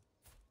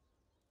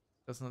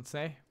 Does not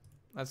say.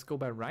 Let's go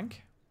by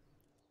rank.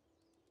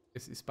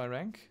 This is by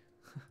rank.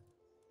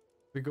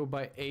 We go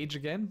by age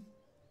again.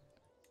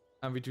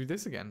 And we do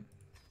this again.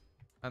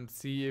 And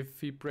see if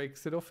he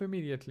breaks it off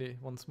immediately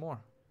once more.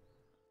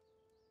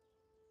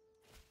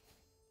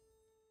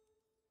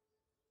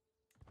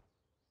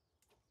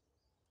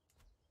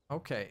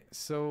 Okay,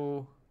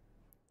 so...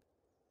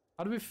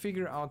 how do we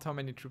figure out how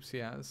many troops he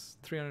has?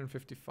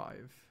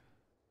 355.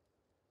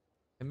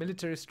 The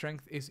military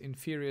strength is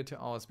inferior to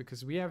ours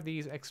because we have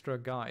these extra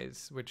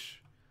guys,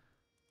 which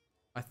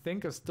I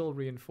think are still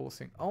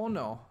reinforcing. Oh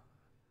no.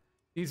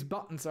 These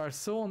buttons are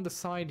so on the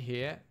side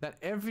here that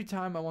every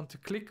time I want to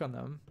click on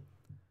them...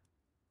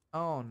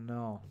 Oh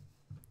no.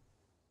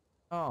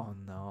 Oh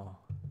no.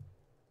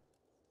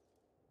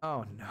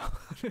 Oh no.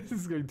 This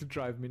is going to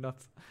drive me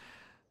nuts.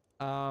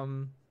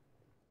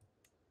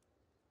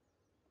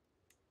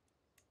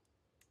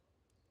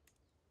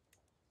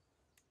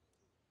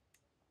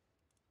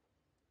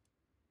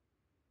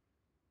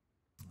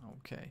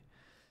 Okay.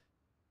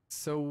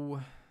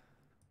 So...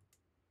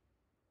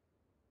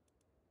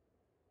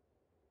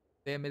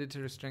 Their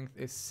military strength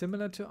is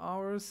similar to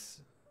ours.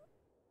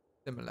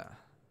 Similar.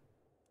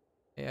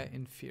 They are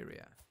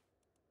inferior.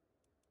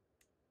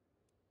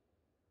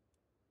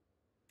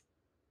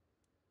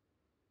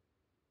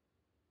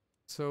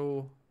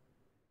 So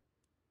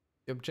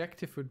the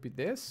objective would be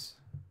this.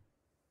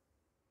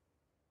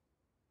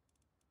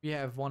 We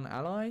have one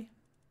ally.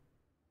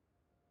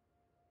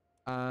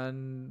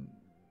 And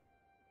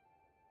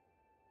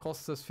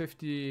costs us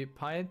 50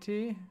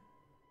 piety.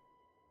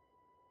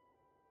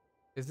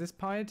 Is this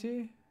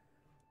piety?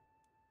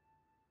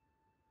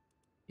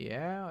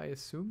 Yeah, I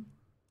assume.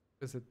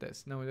 Is it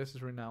this? No, this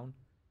is renown.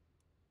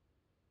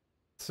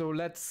 So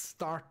let's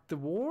start the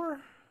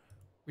war.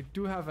 We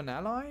do have an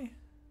ally.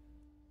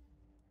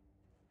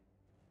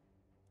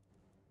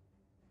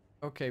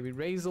 Okay, we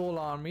raise all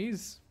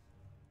armies,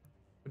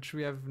 which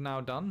we have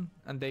now done,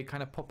 and they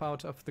kind of pop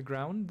out of the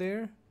ground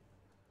there.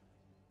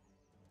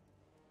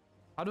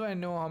 How do I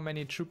know how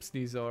many troops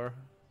these are?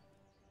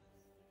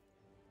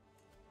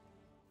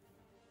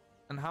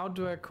 And how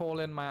do I call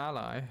in my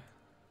ally?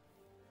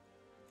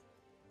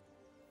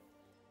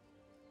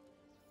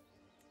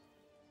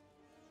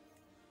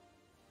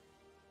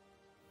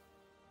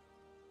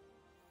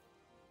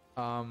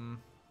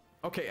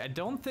 Okay, I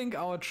don't think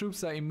our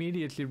troops are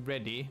immediately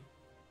ready.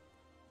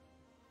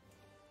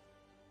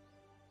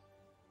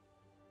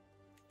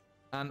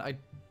 And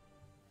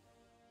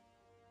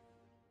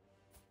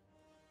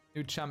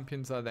new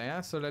champions are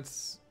there, so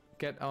let's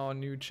get our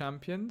new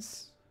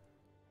champions.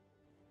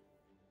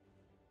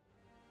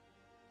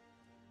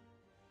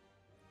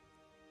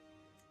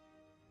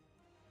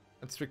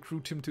 Let's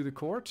recruit him to the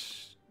court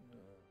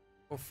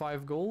for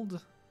 5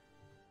 gold.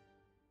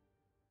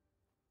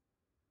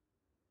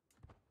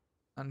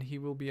 And he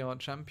will be our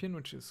champion,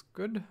 which is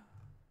good.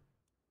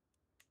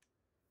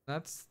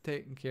 That's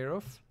taken care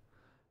of.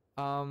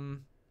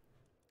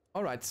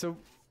 Alright, so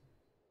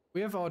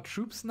we have our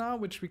troops now,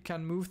 which we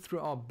can move through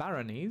our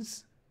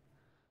baronies,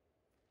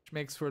 which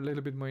makes for a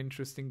little bit more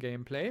interesting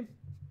gameplay.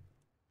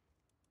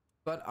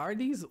 But are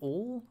these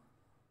all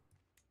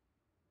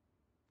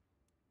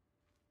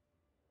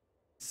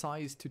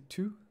size to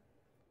 2?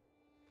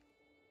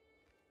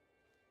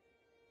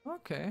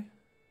 Okay.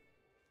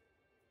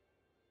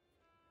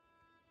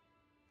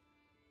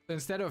 So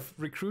instead of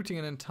recruiting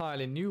an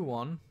entirely new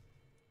one,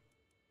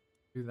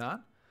 do that.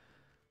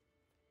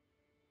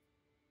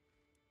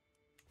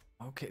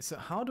 Okay, so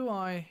how do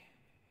I...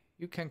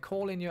 You can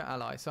call in your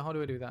ally, so how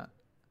do I do that?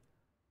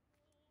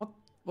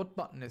 What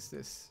button is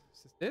this?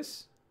 Is it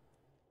this?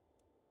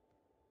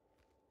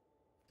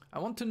 I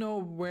want to know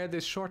where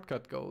this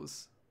shortcut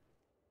goes.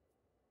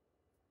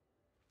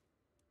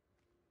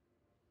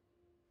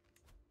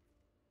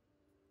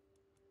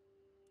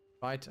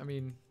 Right, I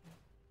mean...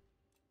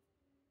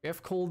 We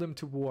have called him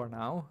to war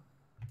now.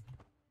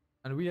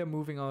 And we are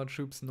moving our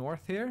troops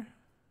north here.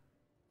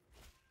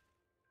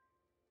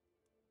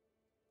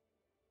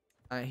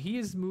 He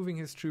is moving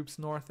his troops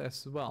north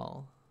as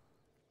well.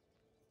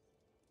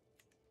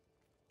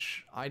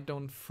 Which I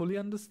don't fully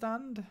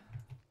understand.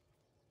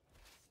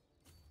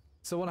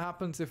 So what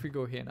happens if we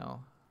go here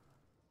now?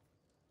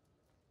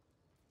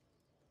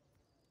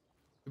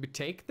 Do we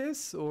take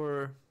this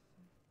or...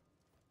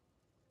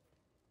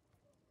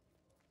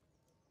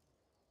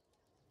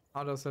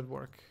 How does that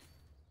work?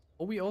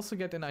 Oh, we also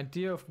get an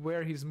idea of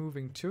where he's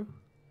moving to.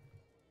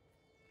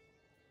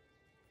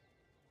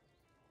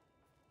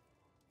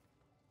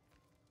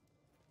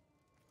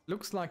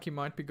 Looks like he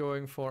might be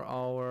going for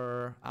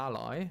our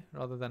ally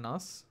rather than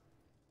us.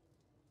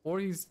 Or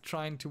he's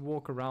trying to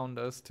walk around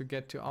us to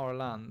get to our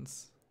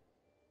lands.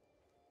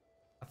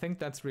 I think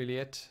that's really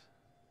it.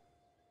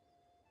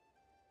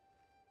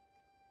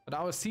 But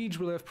our siege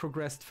will have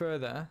progressed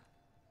further.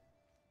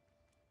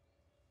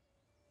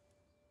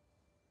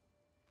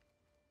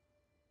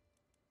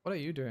 What are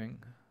you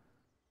doing?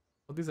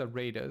 Oh, these are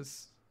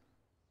raiders.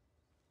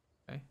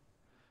 Okay.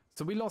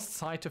 So we lost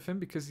sight of him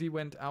because he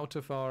went out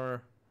of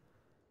our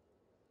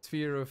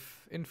sphere of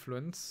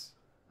influence.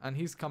 And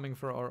he's coming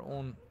for our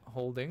own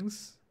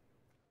holdings.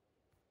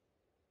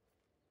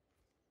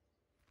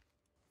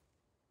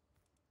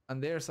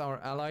 And there's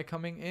our ally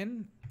coming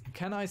in.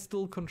 Can I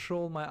still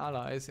control my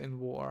allies in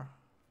war?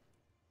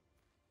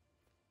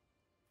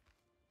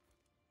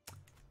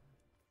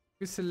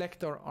 We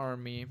select our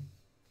army.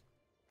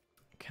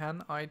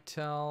 Can I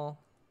tell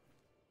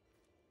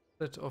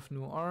split of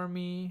new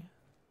army,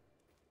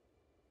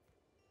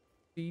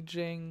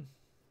 sieging,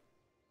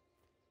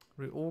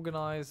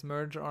 reorganize,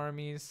 merge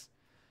armies?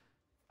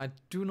 I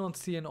do not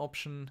see an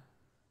option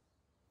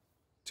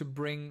to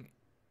bring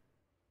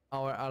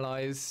our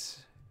allies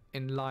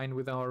in line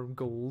with our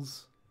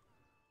goals.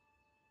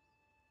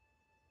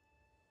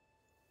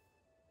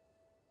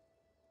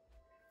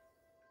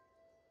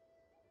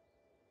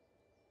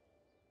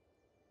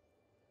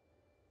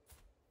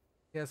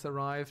 He has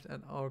arrived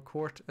at our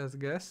court as a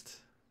guest.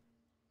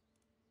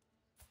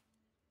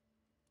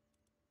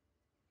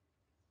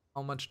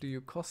 How much do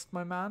you cost,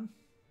 my man?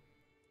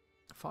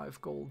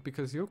 5 gold,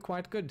 because you're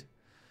quite good.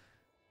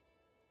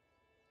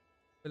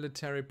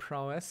 Military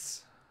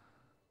prowess.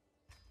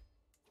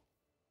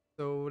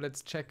 So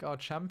let's check our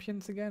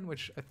champions again,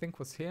 which I think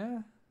was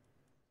here.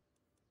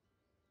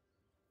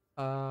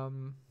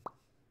 There.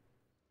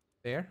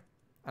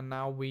 And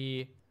now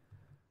we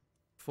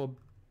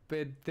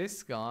forbid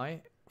this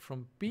guy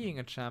from being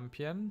a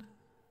champion,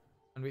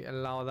 and we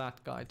allow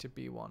that guy to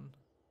be one.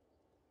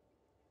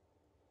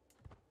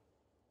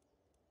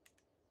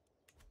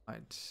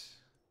 Right.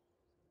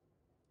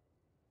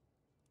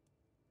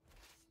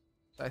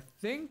 I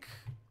think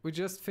we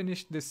just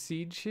finished the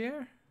siege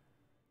here.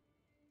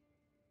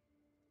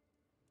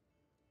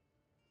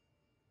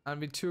 And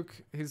we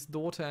took his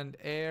daughter and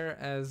heir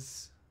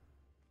as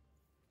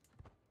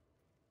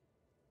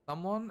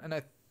someone, and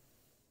I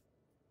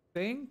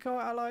think our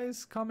ally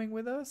is coming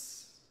with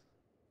us.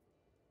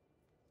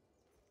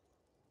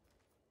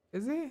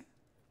 Is he?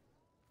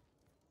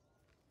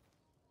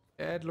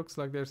 Yeah, it looks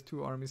like there's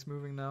 2 armies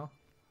moving now.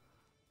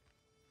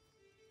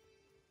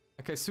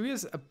 Okay, so he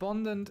has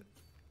abandoned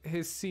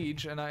his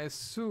siege, and I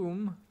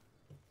assume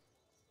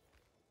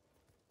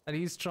that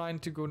he's trying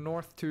to go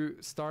north to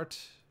start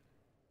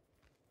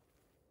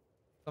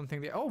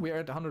something there. Oh, we're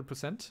at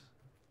 100%.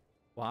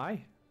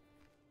 Why?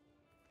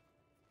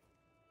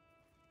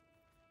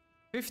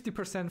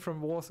 50%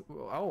 from wars.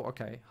 Oh,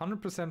 okay.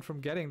 100%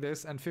 from getting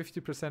this and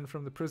 50%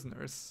 from the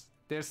prisoners.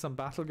 There's some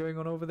battle going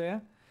on over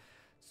there.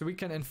 So we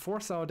can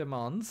enforce our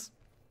demands.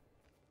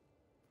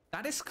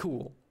 That is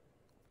cool.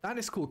 That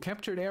is cool.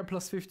 Captured air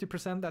plus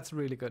 50%. That's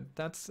really good.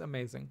 That's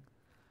amazing.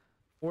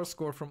 War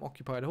score from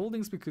occupied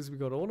holdings because we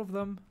got all of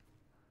them.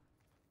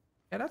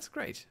 Yeah, that's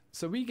great.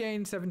 So we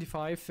gain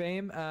 75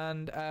 fame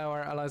and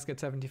our allies get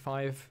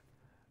 75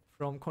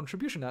 from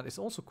contribution. That is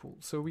also cool.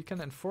 So we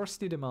can enforce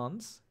the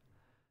demands.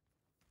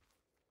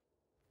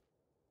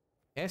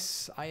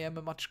 Yes, I am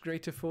a much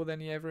greater foe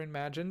than he ever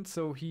imagined.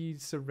 So he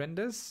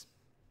surrenders.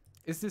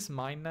 Is this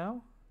mine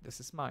now? This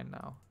is mine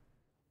now.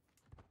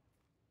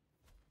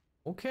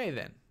 Okay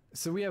then.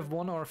 So we have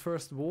won our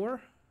first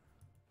war.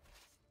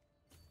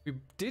 We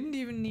didn't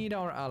even need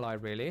our ally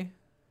really.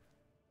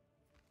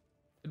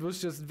 It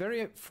was just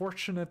very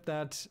fortunate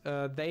that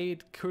they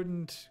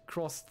couldn't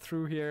cross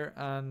through here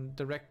and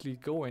directly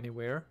go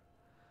anywhere.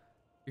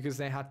 Because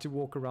they had to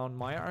walk around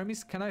my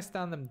armies. Can I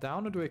stand them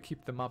down or do I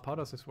keep them up? How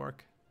does this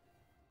work?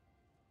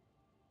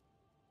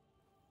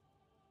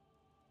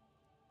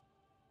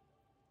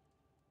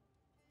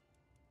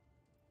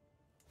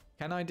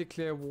 Can I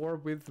declare war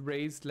with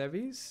raised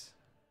levies?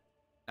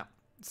 No.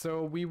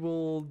 So we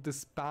will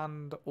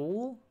disband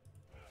all.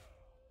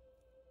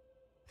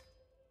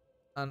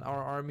 And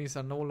our armies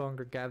are no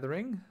longer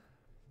gathering.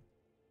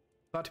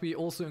 But we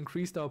also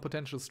increased our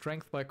potential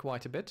strength by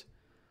quite a bit.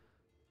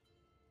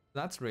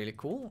 That's really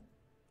cool.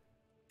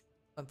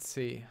 Let's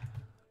see.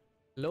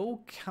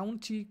 Low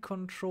county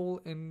control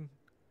in...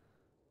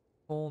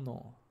 Oh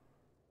no.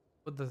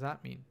 What does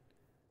that mean?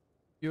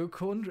 Your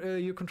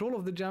control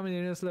of the German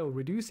area is low,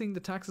 reducing the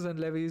taxes and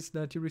levies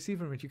that you receive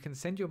from it. You can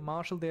send your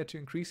marshal there to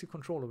increase your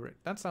control over it.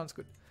 That sounds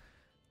good.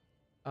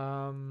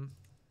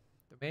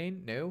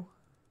 Domain? No.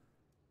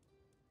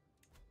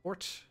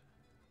 Port?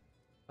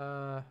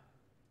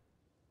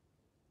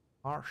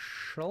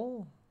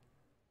 Marshal?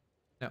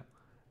 No.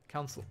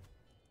 Council.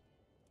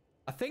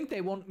 I think they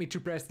want me to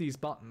press these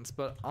buttons,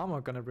 but I'm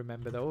not gonna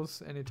remember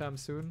those anytime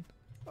soon.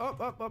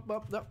 Oh,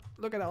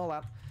 look at all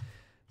that.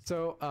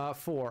 So,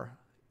 4.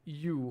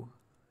 You,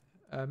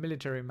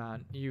 military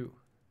man, you.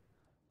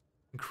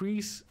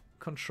 Increase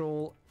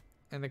control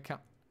in the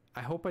count.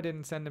 I hope I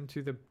didn't send him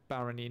to the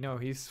barony. No,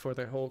 he's for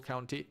the whole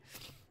county.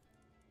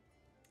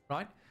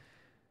 Right?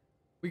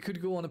 We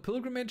could go on a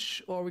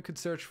pilgrimage or we could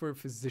search for a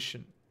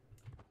physician.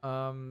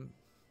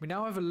 We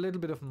now have a little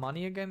bit of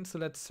money again, so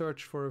let's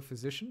search for a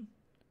physician.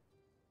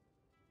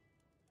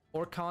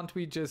 Or can't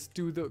we just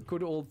do the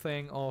good old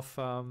thing of...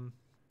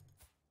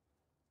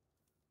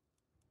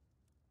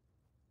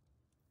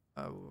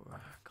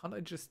 can't I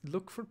just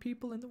look for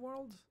people in the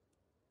world?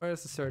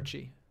 Where's the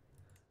searchy?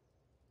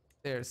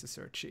 There's the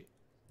searchy.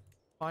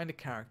 Find a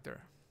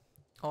character.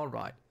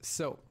 Alright,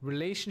 so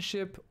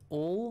relationship,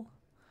 all.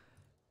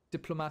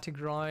 Diplomatic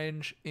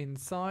range,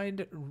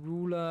 inside,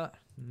 ruler,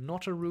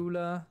 not a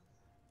ruler,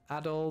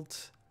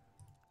 adult,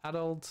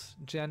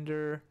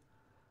 gender,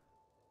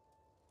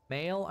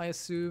 male, I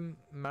assume,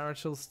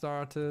 marital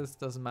status,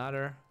 doesn't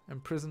matter,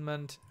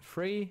 imprisonment,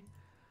 free,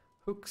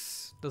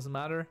 hooks, doesn't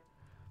matter.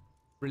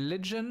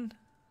 Religion,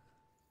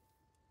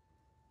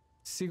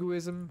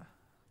 Siguism,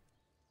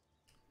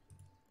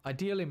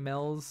 ideally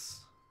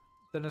males,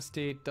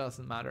 dynasty,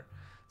 doesn't matter.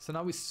 So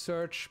now we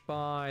search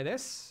by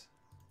this.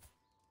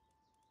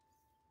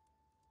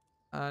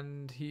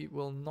 And he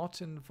will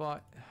not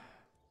invite...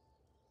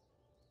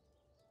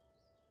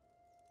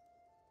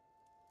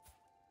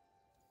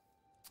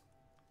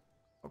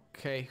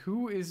 Okay,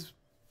 who is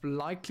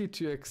likely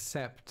to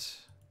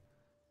accept?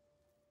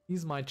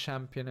 He's my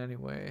champion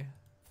anyway.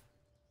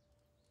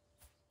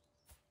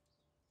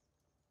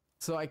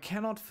 So I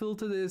cannot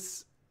filter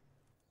this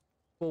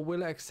for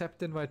will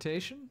accept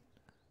invitation?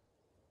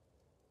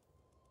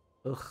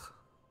 Ugh.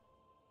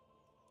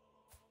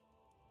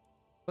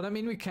 But I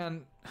mean, we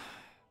can...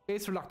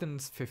 Base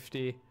reluctance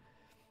 50.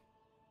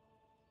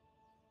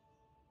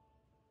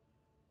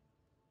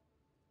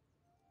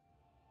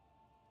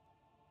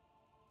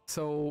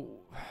 So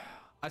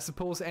I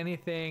suppose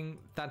anything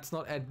that's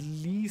not at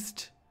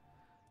least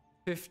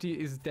 50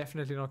 is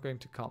definitely not going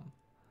to come.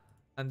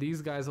 And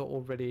these guys are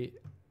already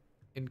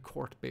in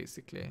court,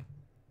 basically.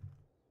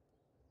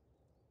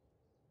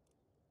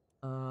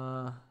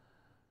 Yeah,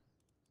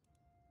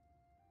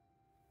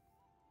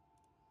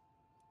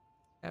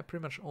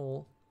 pretty much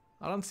all.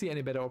 I don't see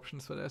any better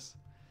options for this.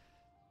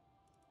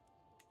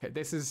 Okay,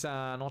 this is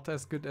not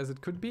as good as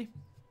it could be.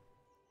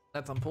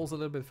 Let's unpause a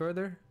little bit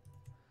further.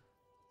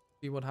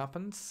 See what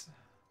happens.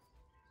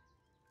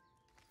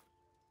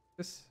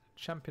 This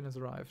champion has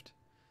arrived.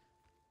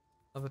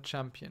 Another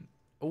champion.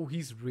 Oh,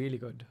 he's really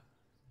good.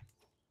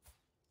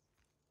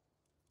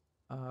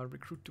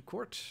 Recruit to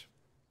court.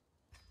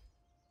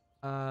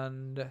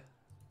 And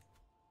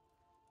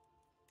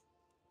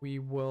we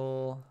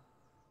will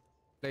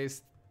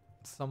place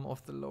some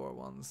of the lower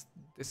ones.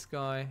 This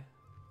guy.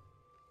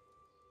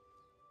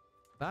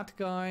 That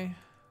guy.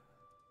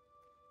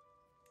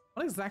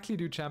 What exactly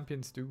do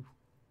champions do?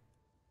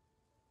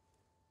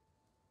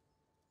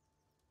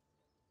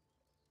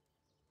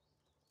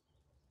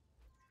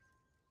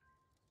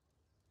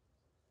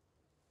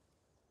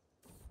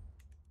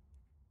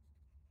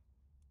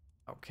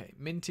 Okay,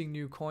 minting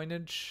new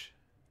coinage.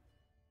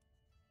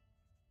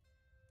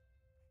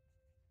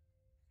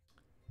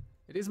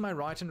 It is my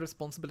right and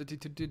responsibility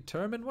to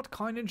determine what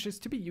coinage is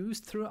to be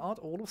used throughout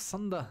all of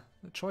Sunder.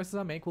 The choices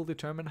I make will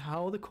determine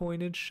how the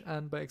coinage,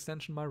 and by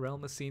extension my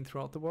realm, is seen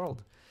throughout the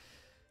world.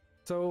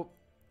 So,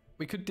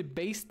 we could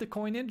debase the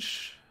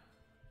coinage,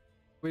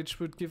 which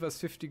would give us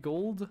 50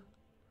 gold.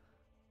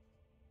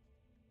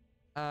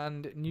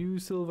 And new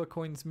silver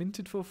coins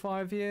minted for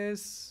 5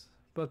 years,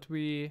 but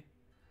we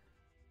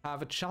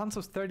have a chance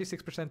of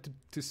 36%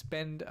 to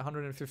spend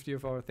 150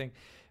 of our thing.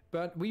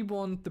 But we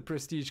want the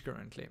prestige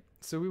currently.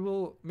 So we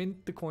will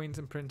mint the coins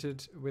and print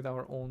it with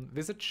our own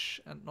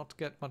visage and not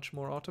get much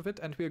more out of it.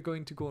 And we are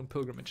going to go on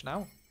pilgrimage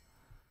now.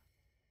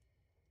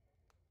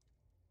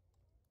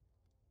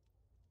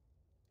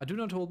 I do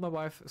not hold my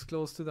wife as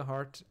close to the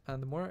heart,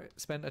 and the more I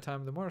spend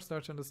time, the more I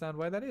start to understand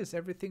why that is.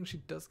 Everything she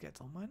does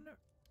gets on my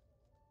nerves.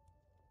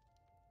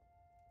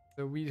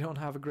 So we don't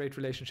have a great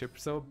relationship.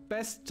 So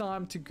best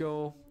time to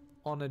go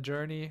on a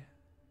journey.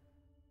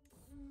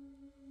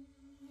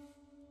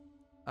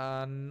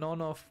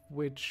 None of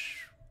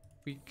which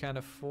we can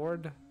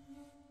afford.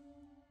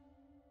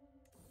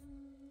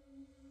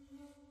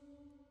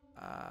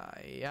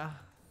 Yeah.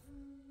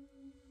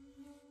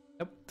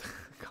 Nope,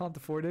 can't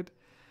afford it.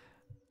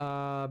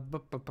 Oh,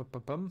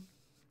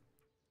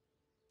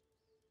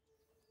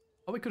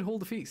 we could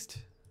hold a feast.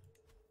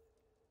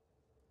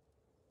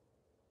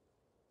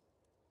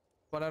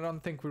 But I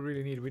don't think we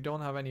really need. We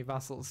don't have any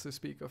vassals to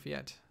speak of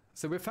yet.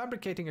 So we're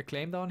fabricating a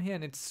claim down here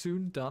and it's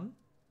soon done.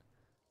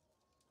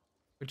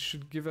 Which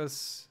should give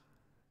us...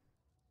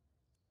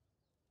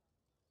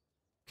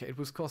 Okay, it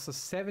was cost us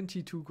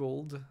 72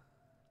 gold.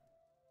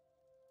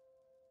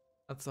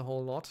 That's a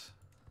whole lot.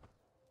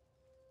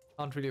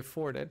 Can't really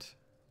afford it.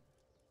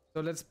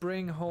 So let's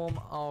bring home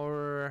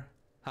our...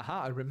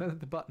 Haha, I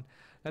remembered the button.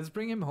 Let's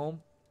bring him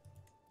home.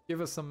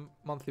 Give us some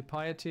monthly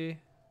piety.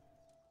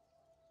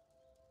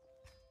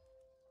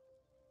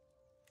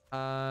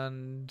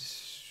 And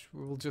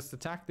we will just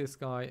attack this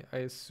guy. I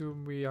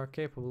assume we are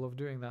capable of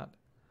doing that.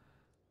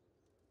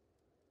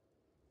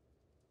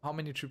 How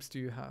many troops do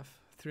you have?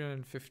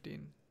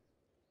 315.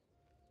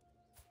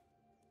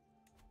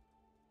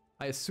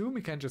 I assume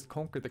we can just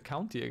conquer the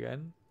county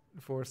again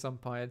for some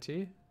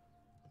piety.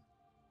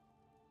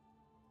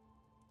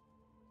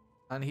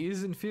 And he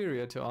is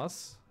inferior to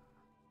us.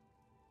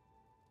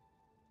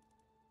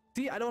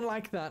 See, I don't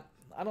like that.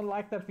 I don't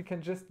like that we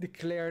can just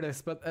declare this,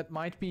 but it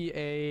might be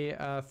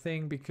a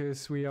thing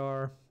because we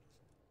are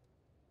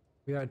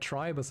a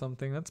tribe or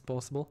something. That's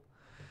possible.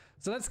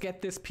 So let's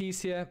get this piece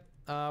here.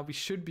 We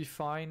should be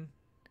fine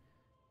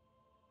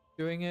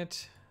doing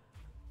it.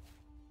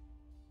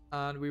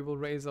 And we will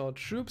raise our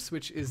troops,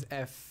 which is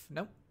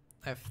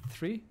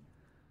F3.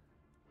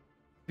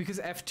 Because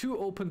F2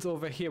 opens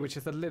over here, which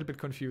is a little bit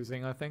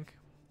confusing, I think.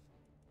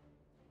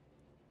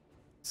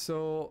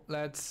 So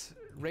let's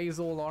raise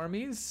all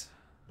armies.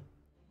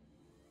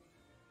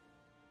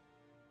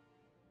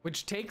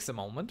 Which takes a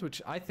moment,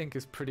 which I think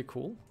is pretty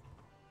cool.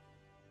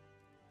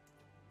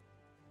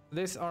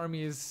 This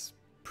army is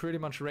pretty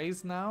much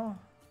raised now.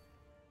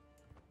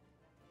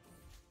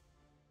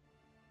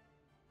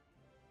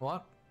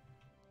 What?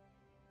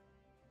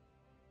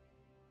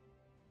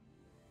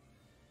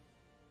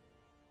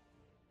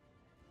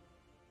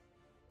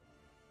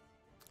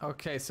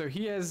 Okay, so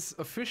he has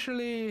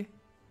officially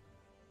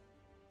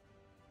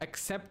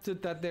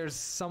accepted that there's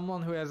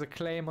someone who has a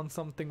claim on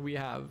something we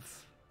have.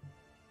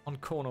 On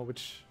Kono,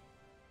 which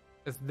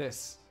is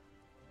this.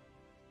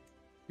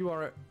 You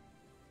are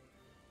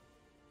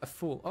a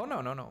fool. Oh,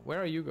 no, no, no.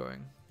 Where are you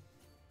going?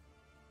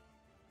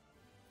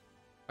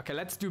 Okay,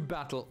 let's do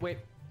battle. Wait.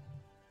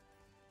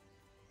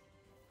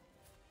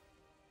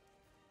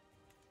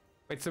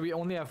 Wait, so we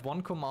only have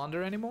one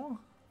commander anymore?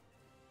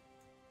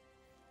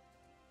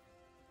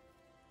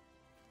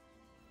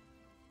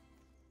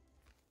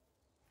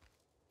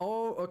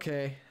 Oh,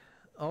 okay.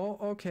 Oh,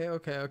 okay,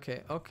 okay,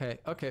 okay, okay,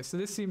 okay. So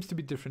this seems to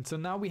be different. So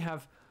now we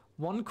have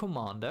one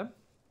commander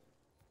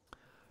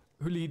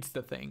who leads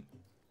the thing.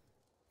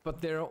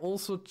 But there are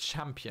also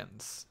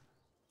champions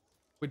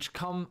which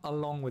come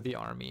along with the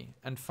army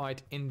and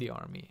fight in the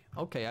army.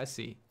 Okay, I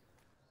see.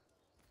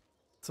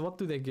 So what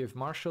do they give?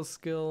 Martial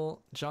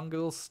skill,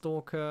 jungle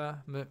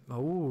stalker,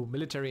 oh,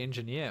 military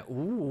engineer.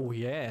 Oh,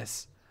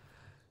 yes.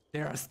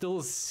 There are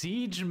still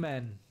siege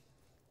men.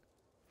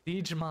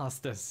 Siege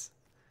masters.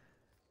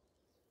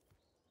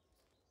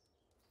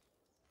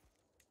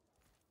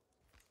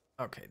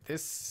 Okay,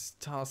 this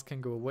task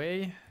can go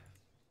away.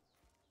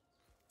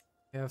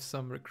 We have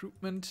some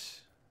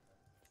recruitment.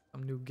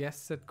 Some new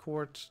guests at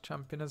court.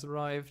 Champion has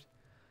arrived.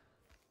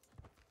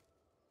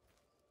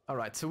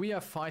 Alright, so we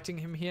are fighting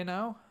him here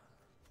now.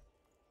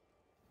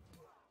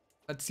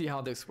 Let's see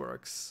how this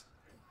works.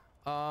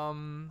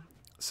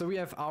 So we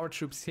have our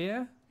troops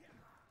here.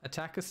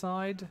 Attacker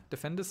side,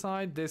 defender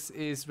side. This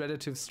is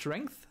relative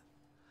strength.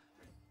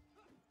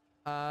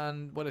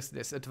 And what is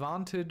this?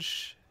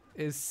 Advantage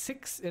is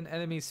 6 in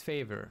enemy's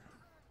favor.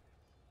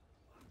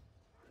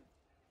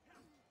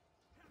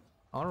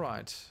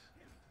 Alright.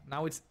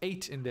 Now it's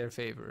 8 in their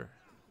favor.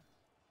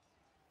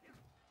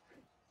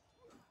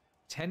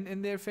 10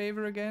 in their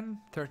favor again.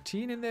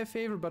 13 in their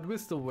favor, but we're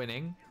still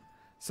winning.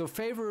 So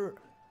favor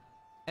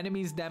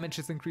enemies' damage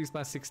is increased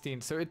by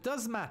 16. So it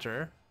does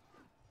matter.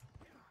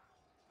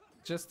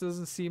 Just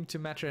doesn't seem to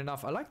matter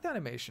enough. I like the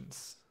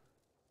animations.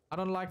 I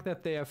don't like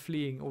that they are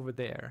fleeing over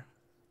there.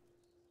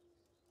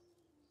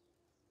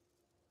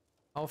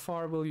 How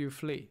far will you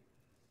flee?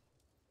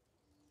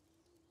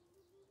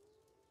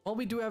 Well,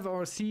 we do have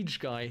our siege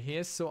guy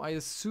here, so I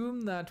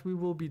assume that we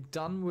will be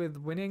done with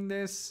winning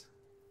this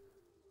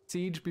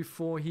siege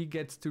before he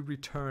gets to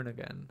return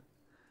again.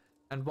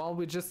 And while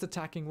we're just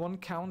attacking one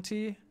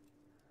county...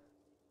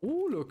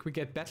 Oh, look, we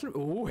get battle...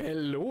 Oh,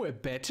 hello, a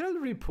battle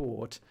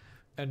report.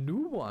 A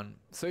new one.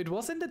 So it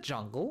was in the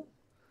jungle.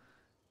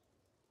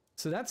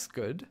 So that's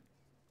good.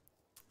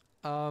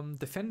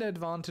 Defender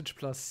advantage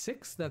plus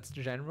 6, that's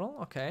general,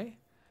 okay.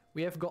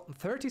 We have gotten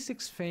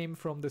 36 fame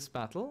from this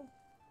battle.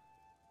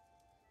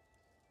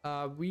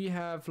 We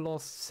have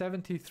lost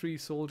 73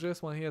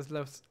 soldiers, while he has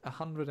left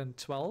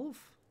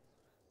 112.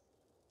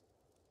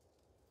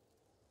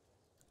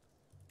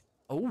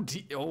 Oh,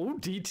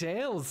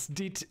 details!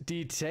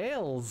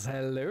 Details!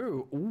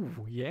 Hello!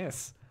 Ooh,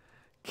 yes.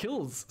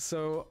 Kills,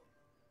 so...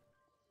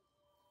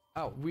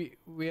 Oh,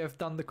 we have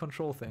done the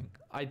control thing.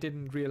 I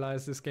didn't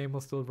realize this game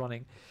was still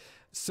running.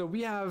 So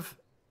we have...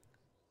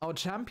 Our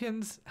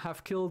champions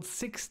have killed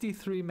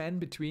 63 men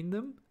between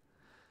them.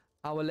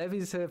 Our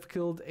levies have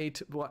killed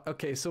 8... What?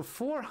 Okay, so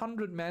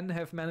 400 men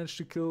have managed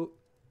to kill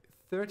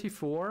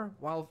 34,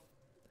 while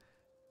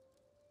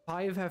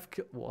 5 have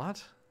killed...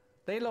 What?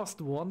 They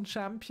lost 1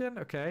 champion?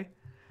 Okay.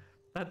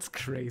 That's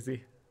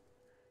crazy.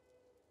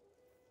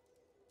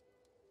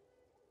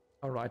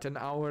 Alright, and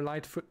our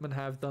light footmen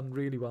have done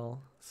really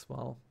well as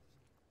well.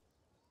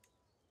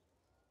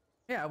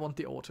 Yeah, I want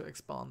the auto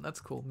expand. That's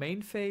cool.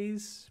 Main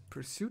phase,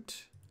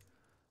 pursuit.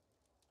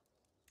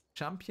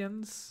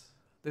 Champions.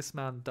 This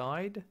man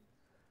died.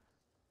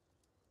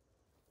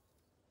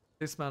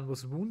 This man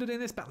was wounded in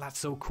this battle. That's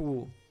so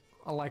cool.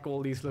 I like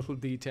all these little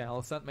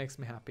details. That makes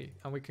me happy.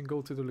 And we can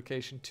go to the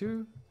location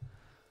 2.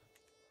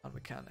 And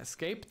we can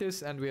escape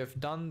this. And we have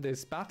done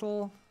this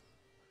battle.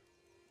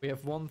 We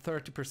have won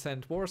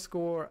 30% war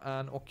score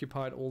and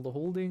occupied all the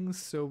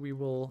holdings. So we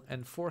will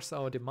enforce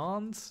our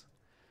demands.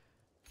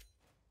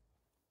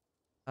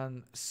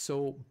 And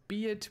so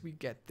be it. We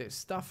get this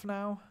stuff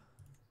now.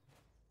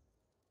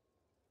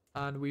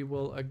 And we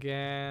will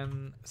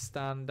again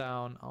stand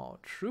down our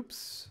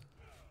troops.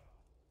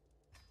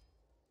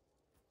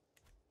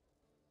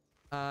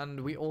 And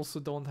we also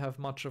don't have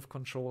much of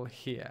control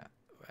here,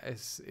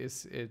 as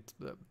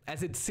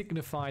it's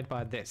signified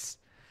by this.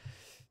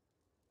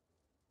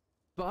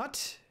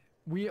 But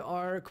we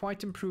are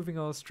quite improving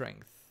our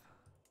strength.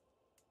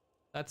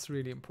 That's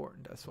really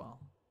important as well.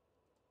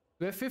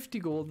 We have 50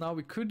 gold now.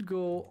 We could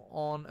go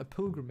on a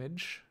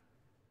pilgrimage.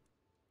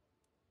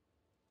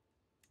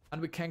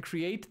 And we can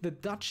create the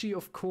Duchy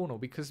of Kono,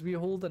 because we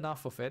hold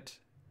enough of it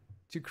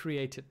to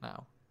create it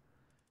now.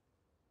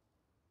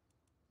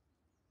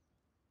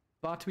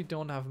 But we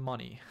don't have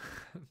money.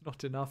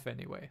 Not enough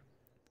anyway.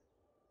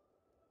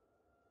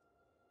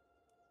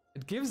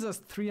 It gives us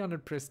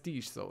 300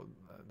 prestige, so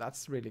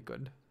that's really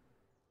good.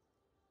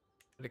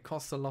 But it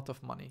costs a lot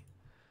of money.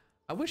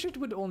 I wish it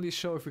would only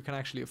show if we can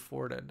actually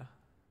afford it.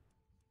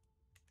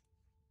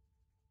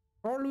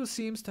 Orlu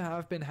seems to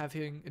have been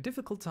having a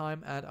difficult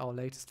time at our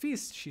latest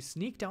feast. She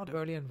sneaked out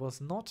early and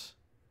was not...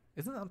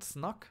 Isn't that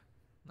snuck?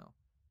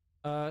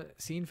 No.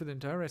 Seen for the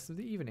entire rest of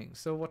the evening.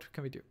 So what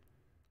can we do?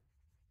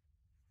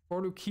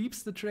 Orlu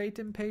keeps the trait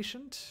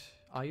impatient.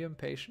 Are you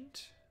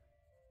impatient?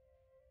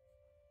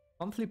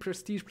 Monthly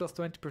prestige plus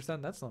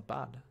 20%. That's not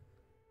bad.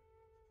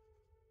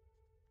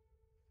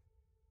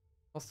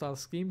 Hostile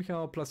scheme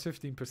count plus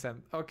 15%.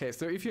 Okay,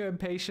 so if you're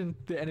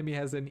impatient, the enemy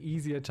has an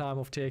easier time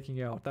of taking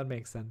you out. That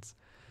makes sense.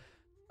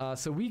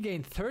 So we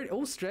gain 30.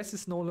 Oh, stress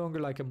is no longer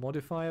like a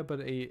modifier, but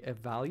a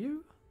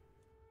value.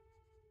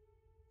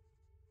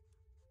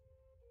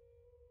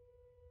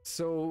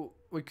 So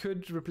we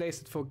could replace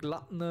it for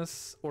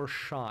gluttonous or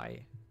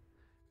shy.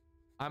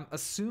 I'm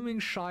assuming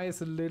shy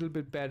is a little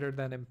bit better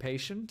than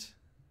impatient.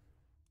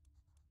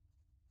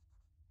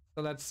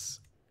 So let's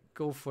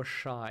go for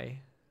shy.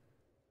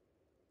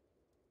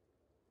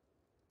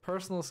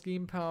 Personal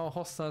scheme power,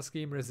 hostile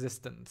scheme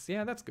resistance.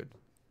 Yeah, that's good.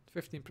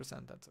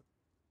 15%, that's it.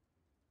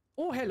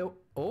 Oh, hello.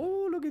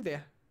 Oh, look at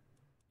there.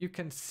 You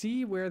can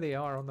see where they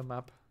are on the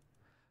map.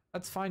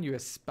 Let's find you a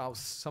spouse.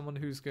 Someone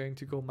who's going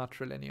to go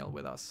matrilineal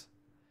with us.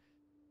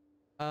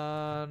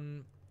 How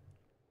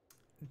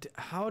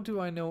do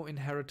I know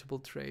inheritable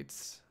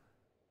traits?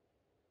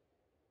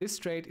 This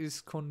trait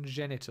is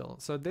congenital.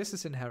 So this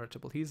is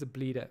inheritable. He's a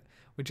bleeder,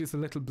 which is a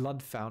little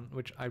blood fountain,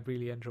 which I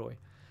really enjoy.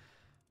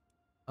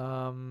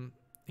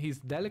 He's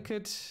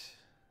delicate.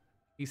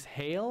 He's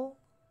hale.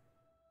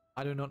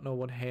 I do not know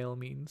what hale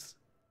means.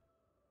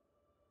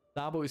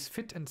 Dabo is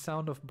fit and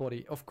sound of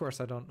body. Of course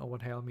I don't know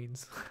what hale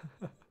means.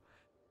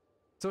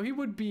 So he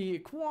would be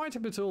quite a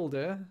bit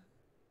older.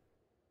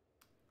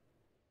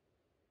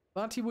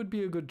 But he would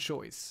be a good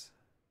choice.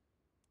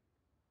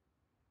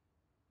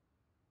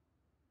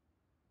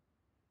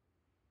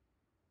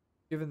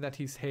 Given that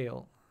he's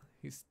hale.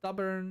 He's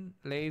stubborn,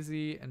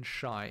 lazy, and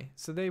shy.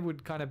 So they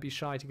would kind of be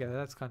shy together.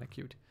 That's kind of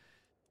cute.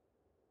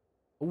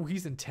 Oh,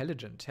 he's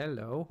intelligent.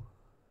 Hello.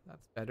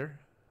 That's better.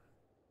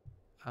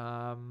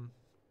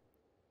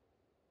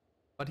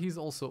 But he's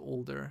also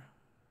older.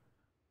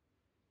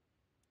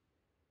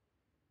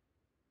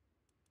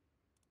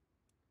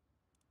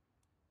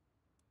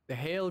 The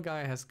hale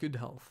guy has good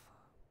health.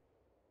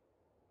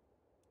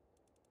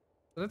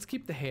 So let's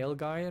keep the hale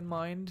guy in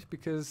mind,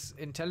 because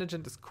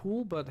intelligent is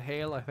cool, but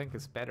hale I think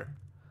is better.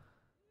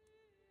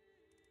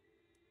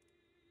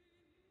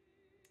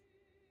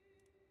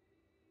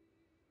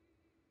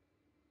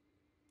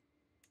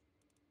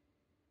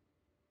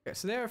 Okay,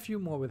 so there are a few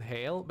more with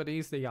hale, but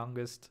he's the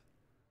youngest.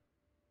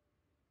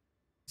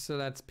 So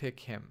let's pick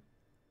him.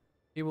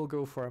 He will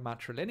go for a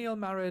matrilineal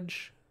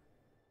marriage.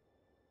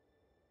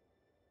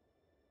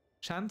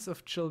 Chance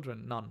of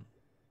children, none.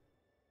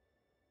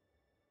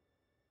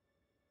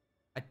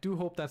 I do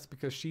hope that's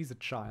because she's a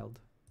child.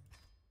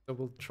 So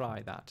we'll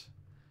try that.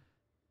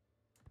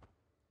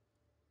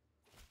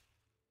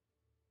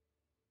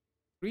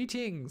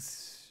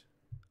 Greetings.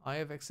 I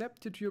have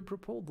accepted your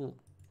proposal.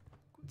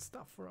 Good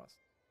stuff for us.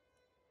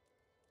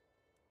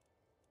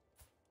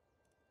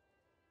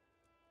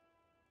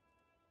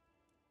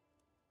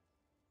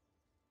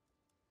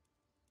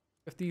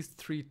 With these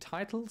 3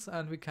 titles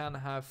and we can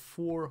have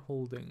 4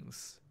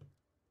 holdings.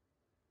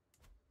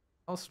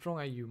 How strong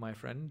are you, my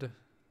friend?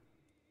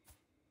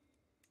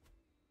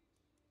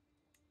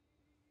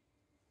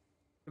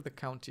 The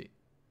county.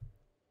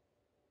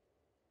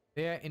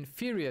 They are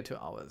inferior to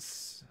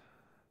ours.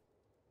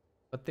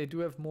 But they do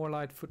have more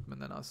light footmen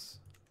than us.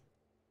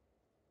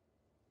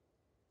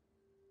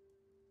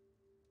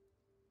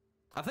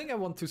 I think I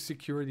want to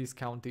secure these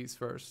counties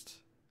first.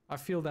 I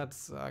feel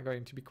that's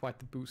going to be quite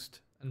the boost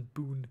and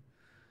boon.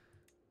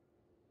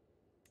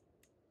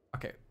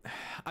 Okay,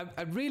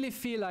 I really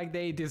feel like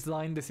they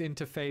designed this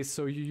interface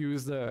so you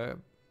use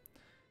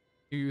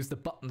the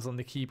buttons on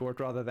the keyboard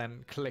rather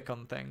than click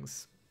on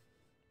things.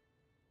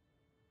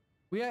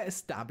 We are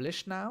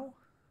established now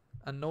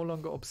and no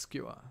longer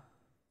obscure.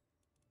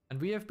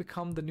 And we have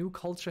become the new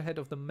culture head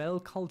of the Mel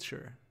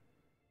culture.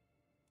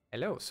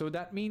 Hello, so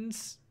that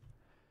means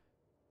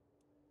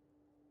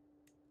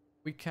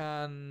we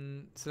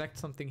can select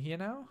something here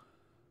now.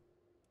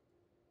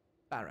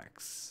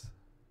 Barracks.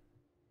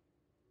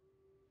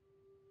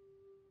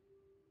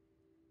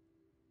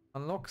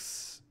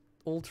 Unlocks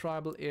all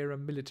tribal era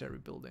military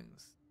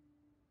buildings.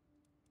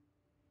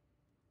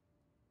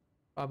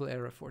 Tribal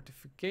era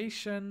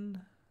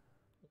fortification.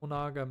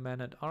 Onaga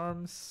men at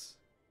arms.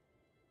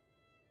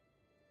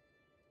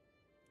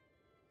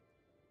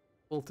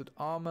 Bolted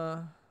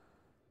armor.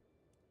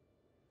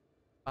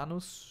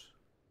 Manus.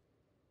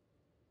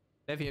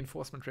 Levy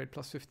enforcement rate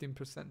plus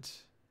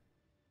 15%.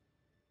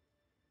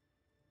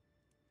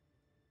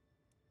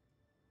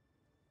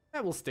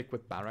 I will stick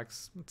with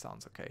barracks. It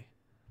sounds okay.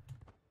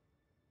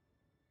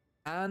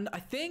 And I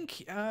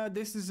think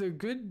this is a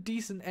good,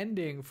 decent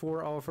ending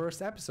for our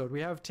first episode. We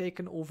have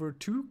taken over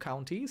 2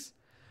 counties,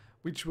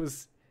 which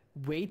was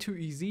way too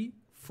easy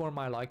for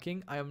my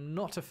liking. I am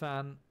not a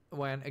fan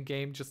when a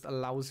game just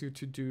allows you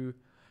to do,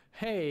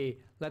 hey,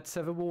 let's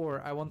have a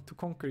war, I want to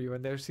conquer you,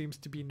 and there seems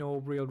to be no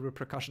real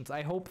repercussions.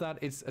 I hope that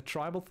it's a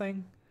tribal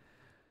thing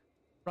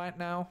right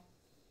now.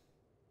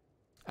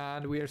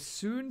 And we are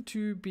soon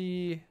to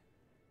be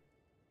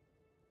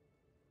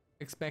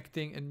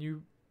expecting a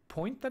new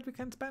point that we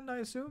can spend, I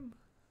assume.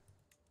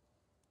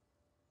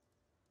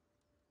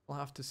 We'll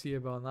have to see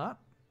about that.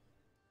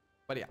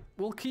 But yeah,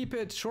 we'll keep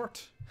it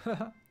short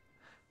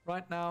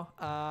right now.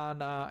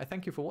 And I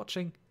thank you for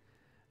watching.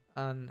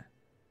 And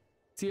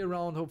see you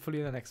around, hopefully,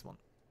 in the next one.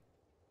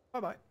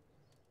 Bye-bye.